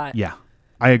 still a lot. Yeah,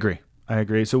 I agree.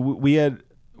 So we had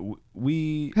Have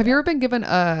you ever been given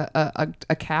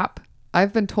a cap?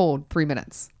 I've been told 3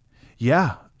 minutes.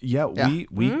 Yeah. Yeah.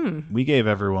 We gave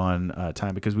everyone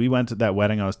time because we went to that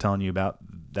wedding I was telling you about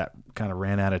that kind of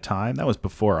ran out of time. That was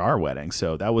before our wedding.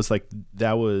 So that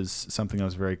was something that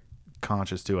was very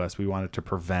conscious to us. We wanted to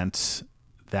prevent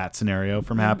that scenario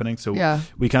from happening. So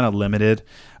we kind of limited.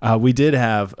 We did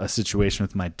have a situation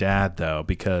with my dad though,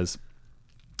 because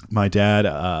my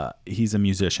dad, he's a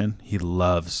musician. He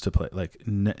loves to play. Like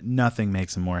nothing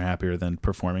makes him more happier than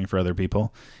performing for other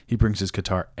people. He brings his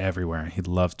guitar everywhere. He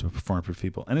loves to perform for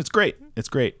people, and it's great. It's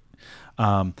great.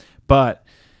 But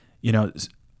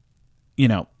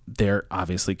they're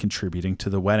obviously contributing to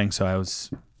the wedding. So I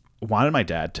wanted my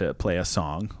dad to play a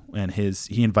song, and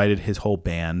he invited his whole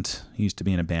band. He used to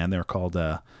be in a band. They were called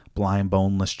Blind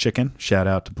Boneless Chicken. Shout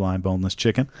out to Blind Boneless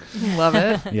Chicken. Love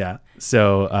it. Yeah.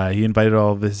 So he invited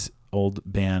all of his old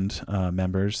band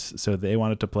members. So they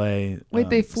wanted to play. Wait,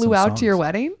 they flew out to your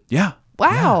wedding? Yeah.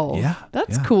 Wow. Yeah.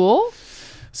 That's cool.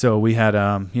 So we had,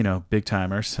 big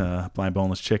timers, Blind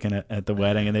Boneless Chicken at the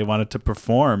wedding, and they wanted to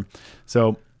perform.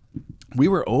 So we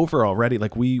were over already.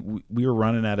 Like we were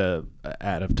running out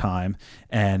of time,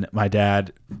 and my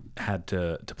dad had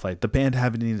to play. The band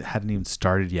hadn't even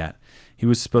started yet. He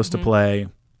was supposed to play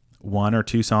 1 or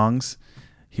 2 songs.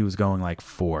 He was going like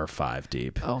 4 or 5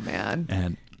 deep. Oh man.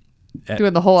 And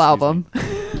doing the whole album.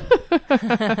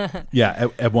 Yeah.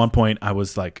 At one point I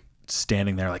was like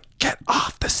standing there like, get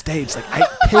off the stage. Like I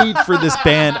paid for this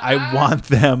band. I want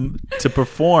them to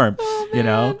perform,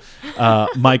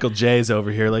 Michael J's over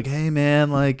here like, hey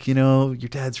man, like, your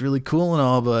dad's really cool and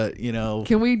all, but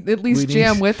can we at least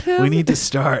jam with him? We need to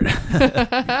start.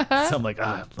 So I'm like,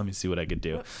 let me see what I could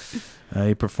do.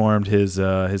 He performed his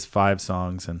 5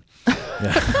 songs and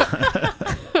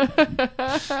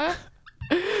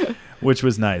which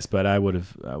was nice, but I would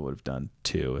have done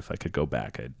 2 if I could go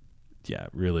back. I'd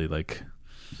really like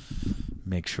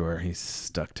make sure he's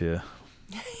stuck to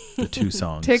the 2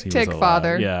 songs. Tick tick,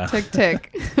 father. Yeah. Tick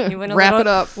tick. Wrap it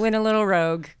up. Went a little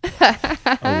rogue.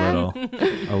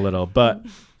 a little, but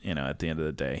at the end of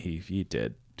the day, he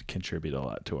did contribute a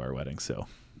lot to our wedding. So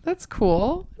that's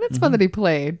cool. That's fun that he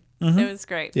played. It was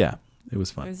great. Yeah, it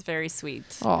was fun. It was very sweet.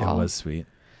 Aww. It was sweet.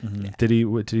 Mm-hmm. Yeah.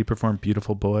 Did he perform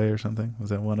 "Beautiful Boy" or something? Was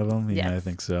that one of them? Yes. Yeah, I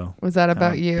think so. Was that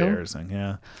about you? Embarrassing.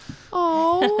 Yeah.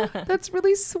 Oh, that's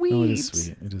really sweet. Oh, it is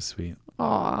sweet. It is sweet.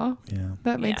 Aw. Yeah.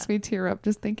 That makes me tear up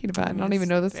just thinking about it. I don't even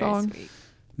know the song. Sweet.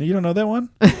 No, you don't know that one?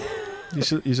 You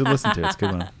should listen to it. It's a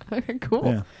good one. Okay, cool.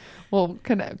 Yeah. Well,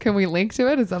 can we link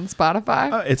to it? It's on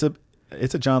Spotify.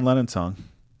 It's a John Lennon song.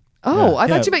 Oh, I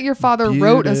thought you meant your father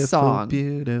wrote a song.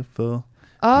 Beautiful.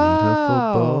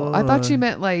 Oh, I thought you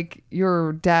meant like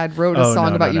your dad wrote a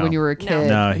song about you when you were a kid.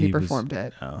 No, and he performed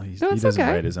it. No, he doesn't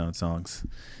write his own songs.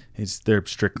 They're a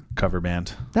strict cover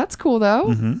band. That's cool though.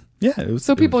 Mm-hmm. Yeah, it was.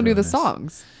 So people knew really the nice.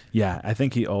 songs. Yeah, I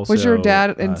think he also was your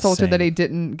dad insulted sang. that he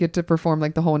didn't get to perform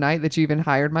like the whole night, that you even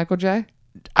hired Michael J?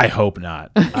 I hope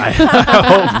not. I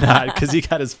hope not, because he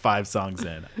got his 5 songs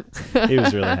in. He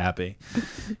was really happy.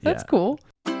 That's cool.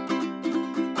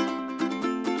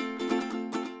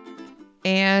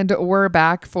 And we're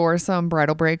back for some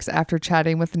bridal breaks after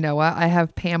chatting with Noah. I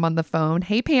have Pam on the phone.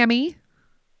 Hey, Pammy.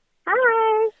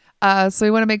 Hi. So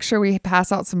we want to make sure we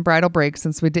pass out some bridal breaks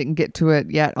since we didn't get to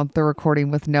it yet on the recording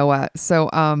with Noah.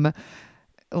 So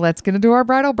let's get into our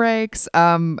bridal breaks.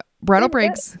 Bridal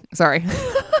breaks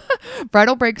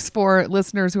for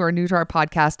listeners who are new to our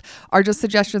podcast are just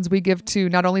suggestions we give to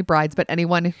not only brides, but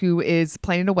anyone who is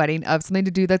planning a wedding of something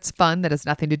to do that's fun, that has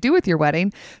nothing to do with your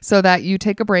wedding, so that you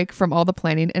take a break from all the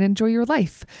planning and enjoy your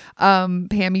life.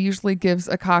 Pammy usually gives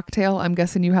a cocktail. I'm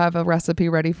guessing you have a recipe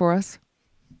ready for us.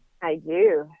 I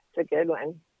do. It's a good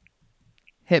one.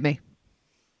 Hit me.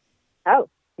 Oh,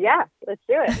 yeah. Let's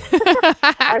do it.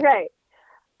 All right.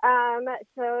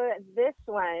 So this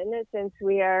one, since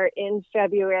we are in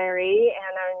February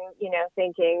and I'm,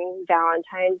 thinking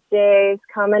Valentine's Day is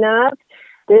coming up,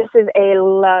 this is a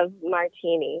love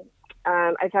martini.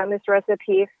 I found this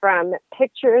recipe from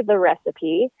Picture the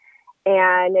Recipe,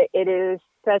 and it is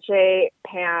such a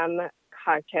Pam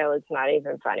cocktail. It's not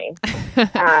even funny.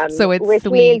 So it's which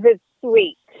sweet. means it's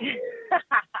sweet.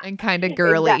 And kind of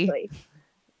girly. Exactly.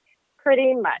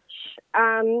 Pretty much.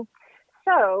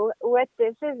 So what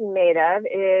this is made of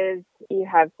is you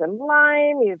have some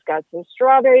lime, you've got some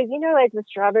strawberries. Like the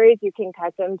strawberries, you can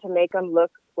cut them to make them look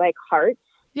like hearts.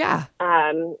 Yeah.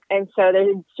 And so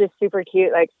they're just super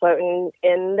cute, like floating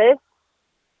in this.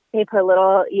 You put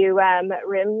you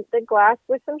rim the glass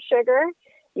with some sugar.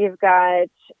 You've got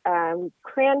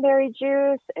cranberry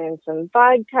juice and some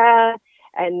vodka,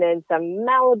 and then some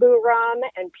Malibu rum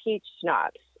and peach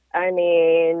schnapps. I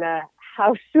mean,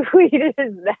 how sweet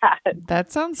is that?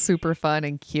 That sounds super fun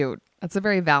and cute. That's a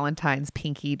very Valentine's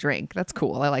pinky drink. That's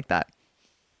cool. I like that.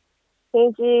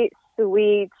 Pinky,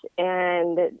 sweet,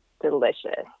 and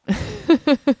delicious.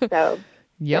 So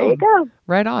Yum. there you go.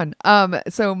 Right on.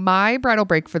 So my bridal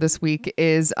break for this week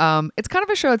is it's kind of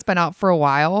a show that's been out for a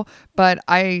while, but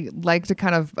I like to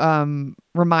kind of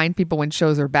remind people when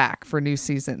shows are back for new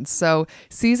seasons. So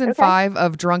season 5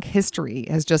 of Drunk History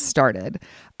has just started.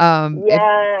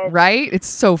 Yes. Right? It's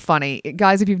so funny.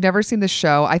 Guys, if you've never seen the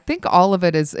show, I think all of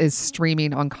it is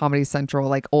streaming on Comedy Central,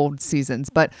 like old seasons.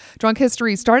 But Drunk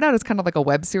History started out as kind of like a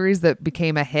web series that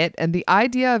became a hit. And the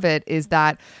idea of it is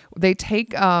that they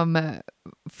take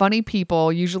funny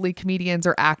people, usually comedians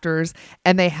or actors,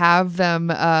 and they have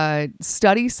them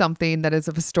study something that is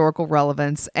of historical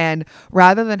relevance. And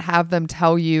rather than have them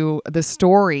tell you the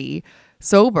story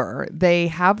sober, they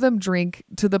have them drink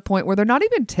to the point where they're not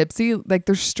even tipsy, like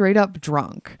they're straight up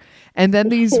drunk. And then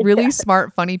these really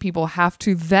smart, funny people have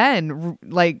to then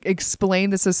like explain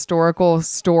this historical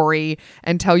story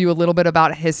and tell you a little bit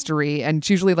about history. And it's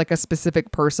usually like a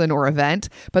specific person or event,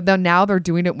 but then now they're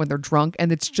doing it when they're drunk,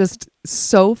 and it's just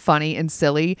so funny and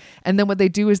silly. And then what they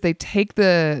do is they take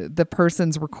the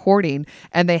person's recording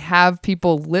and they have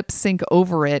people lip sync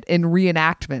over it in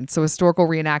reenactments, so historical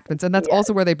reenactments. And that's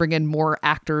also where they bring in more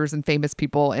actors and famous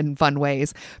people in fun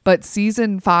ways. But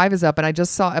season 5 is up, and I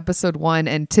just saw episode 1,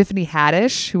 and Tiffany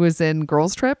Haddish, who was in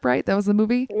Girls Trip, right? That was the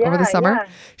movie over the summer. Yeah.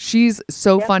 She's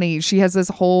so funny. She has this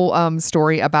whole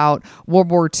story about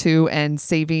World War II and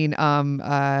saving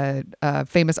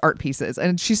famous art pieces.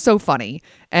 And she's so funny.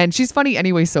 And she's funny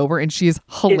anyway sober, and she is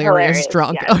hilarious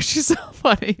drunk. Yes. Oh, she's so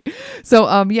funny. So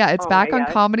it's back on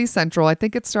Comedy Central. I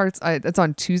think it starts it's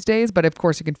on Tuesdays, but of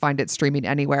course you can find it streaming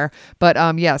anywhere. But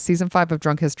season 5 of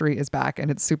Drunk History is back,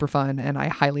 and it's super fun, and I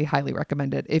highly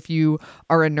recommend it if you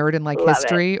are a nerd and like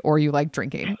history or you like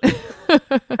drinking.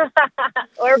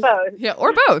 Or both. Yeah,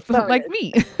 or both, like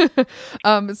me.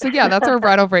 That's our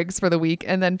bridal breaks for the week.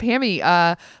 And then Pammy,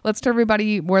 let's tell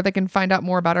everybody where they can find out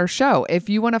more about our show. If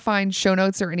you want to find show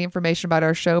notes or any information about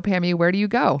our show, Pammy, where do you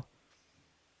go?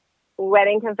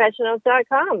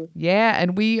 WeddingConfessionals.com. Yeah,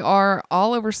 and we are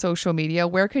all over social media.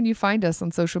 Where can you find us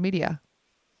on social media?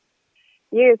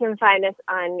 You can find us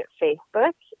on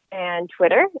Facebook and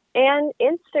Twitter and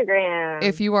Instagram.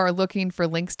 If you are looking for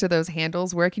links to those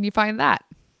handles, where can you find that?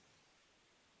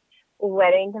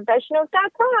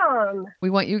 WeddingConfessionals.com. We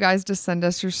want you guys to send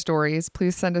us your stories.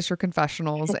 Please send us your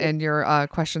confessionals and your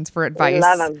questions for advice. We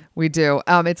love them. We do.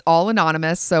 It's all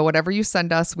anonymous. So whatever you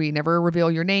send us, we never reveal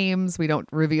your names. We don't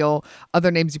reveal other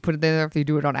names you put in there. If you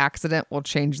do it on accident, we'll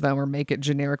change them or make it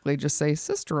generically just say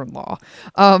sister-in-law.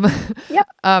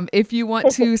 If you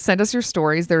want to send us your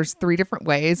stories, there's 3 different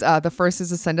ways. The first is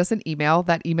to send us an email.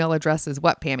 That email address is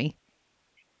what, Pammy?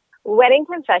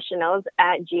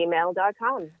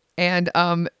 WeddingConfessionals@gmail.com. And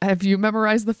have you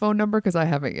memorized the phone number? Because I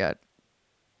haven't yet.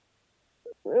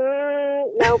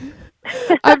 Nope.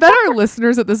 I bet our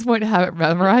listeners at this point haven't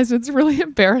memorized. It's really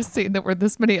embarrassing that we're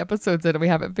this many episodes in and we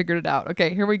haven't figured it out.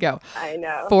 Okay, here we go. I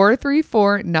know.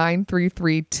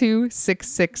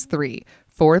 434-933-2663.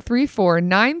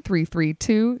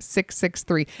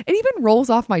 434-933-2663. It even rolls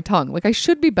off my tongue. Like I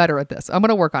should be better at this. I'm going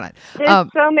to work on it. There's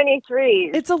so many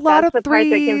 3s. It's a lot That's of the part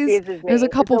that 3s. confuses me. There's a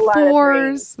couple It's a lot of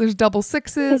 4s. There's double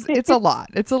 6s. It's a lot.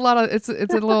 It's a lot of, it's a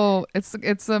little,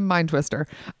 it's a mind twister.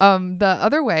 The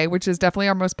other way, which is definitely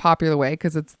our most popular way,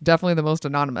 because it's definitely the most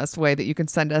anonymous way that you can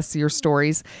send us your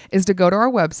stories, is to go to our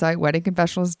website,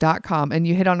 weddingconfessionals.com, and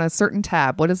you hit on a certain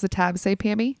tab. What does the tab say,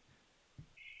 Pammy?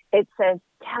 It says,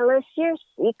 tell us your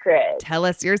secret. Tell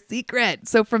us your secret.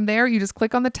 So from there, you just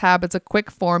click on the tab. It's a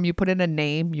quick form. You put in a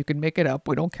name. You can make it up.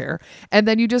 We don't care. And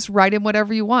then you just write in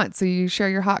whatever you want. So you share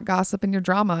your hot gossip and your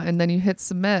drama, and then you hit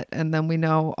submit, and then we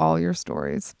know all your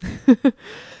stories.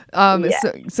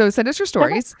 So send us your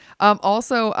stories.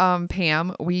 Also,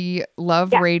 Pam, we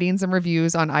love ratings and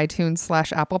reviews on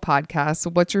iTunes/Apple Podcasts. So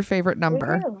what's your favorite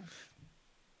number?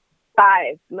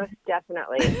 5, most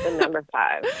definitely. The number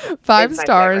 5. 5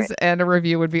 stars and a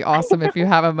review would be awesome if you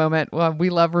have a moment. Well, we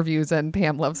love reviews, and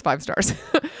Pam loves 5 stars.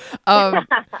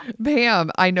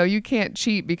 Pam, I know you can't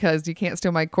cheat because you can't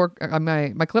steal my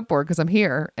my clipboard because I'm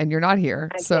here and you're not here.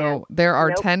 So there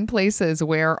are 10 places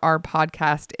where our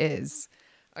podcast is.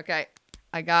 Okay.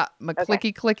 I got my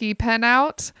clicky pen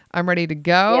out. I'm ready to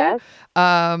go. Yes.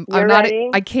 I'm You're not. ready?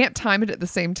 I can't time it at the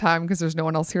same time because there's no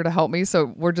one else here to help me.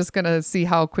 So we're just gonna see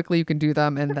how quickly you can do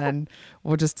them, and then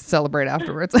we'll just celebrate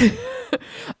afterwards.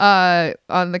 On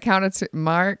the count of two,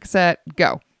 mark, set,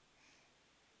 go.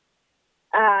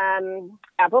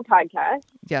 Apple Podcast.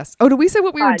 Yes. Oh, did we say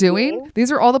what we were doing? Podbean.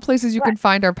 These are all the places you can What?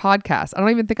 find our podcast. I don't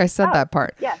even think I said that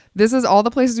part. yes. This is all the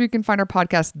places we can find our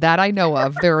podcast that I know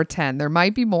of. There are 10. There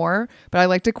might be more, but I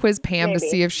like to quiz Pam to Maybe.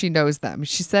 see if she knows them.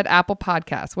 She said Apple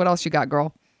Podcasts. What else you got,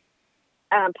 girl?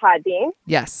 Podbean,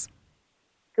 Yes.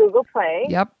 Google Play,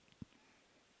 Yep.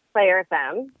 Player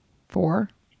FM, 4,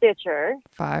 Stitcher,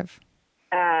 5,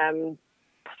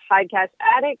 Podcast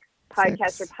Addict,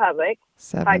 Podcast 6, Republic,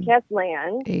 7, Podcast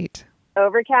Land, 8.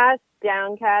 Overcast,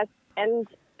 Downcast, and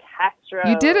Castro.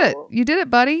 You did it. You did it,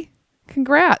 buddy.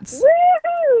 Congrats.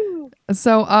 Woo!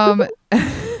 So,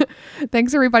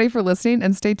 thanks everybody for listening,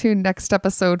 and stay tuned next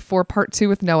episode for part 2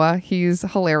 with Noah. He's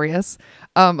hilarious.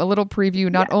 A little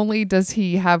preview. Not only does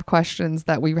he have questions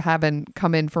that we haven't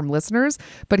come in from listeners,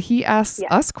 but he asks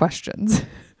us questions.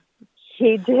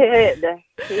 He did.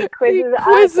 He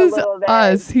quizzes,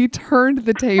 us. He turned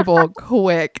the table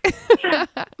quick.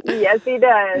 Yes, he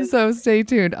does. So stay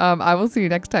tuned. I will see you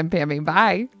next time, Pammy.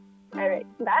 Bye. All right.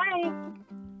 Bye.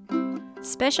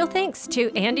 Special thanks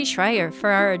to Andy Schreier for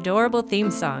our adorable theme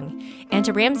song, and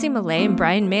to Ramsey Millay and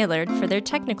Brian Maylard for their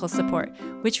technical support,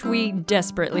 which we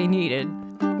desperately needed.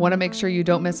 Want to make sure you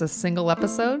don't miss a single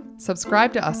episode?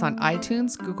 Subscribe to us on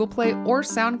iTunes, Google Play, or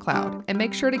SoundCloud, and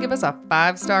make sure to give us a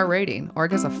 5-star rating, or I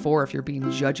guess a 4 if you're being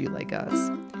judgy like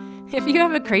us. If you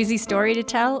have a crazy story to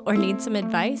tell or need some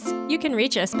advice, you can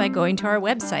reach us by going to our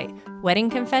website,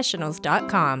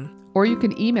 weddingconfessionals.com. Or you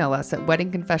can email us at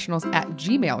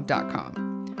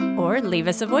weddingconfessionals@gmail.com. Or leave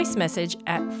us a voice message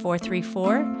at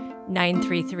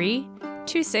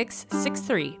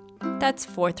 434-933-2663. That's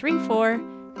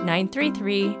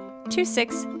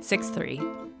 434-933-2663.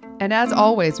 And as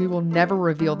always, we will never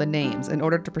reveal the names in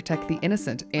order to protect the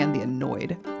innocent and the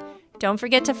annoyed. Don't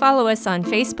forget to follow us on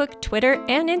Facebook, Twitter,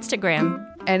 and Instagram.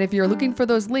 And if you're looking for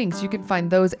those links, you can find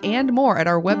those and more at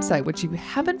our website, which you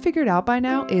haven't figured out by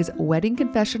now is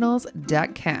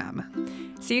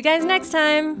weddingconfessionals.com. See you guys next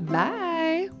time. Bye.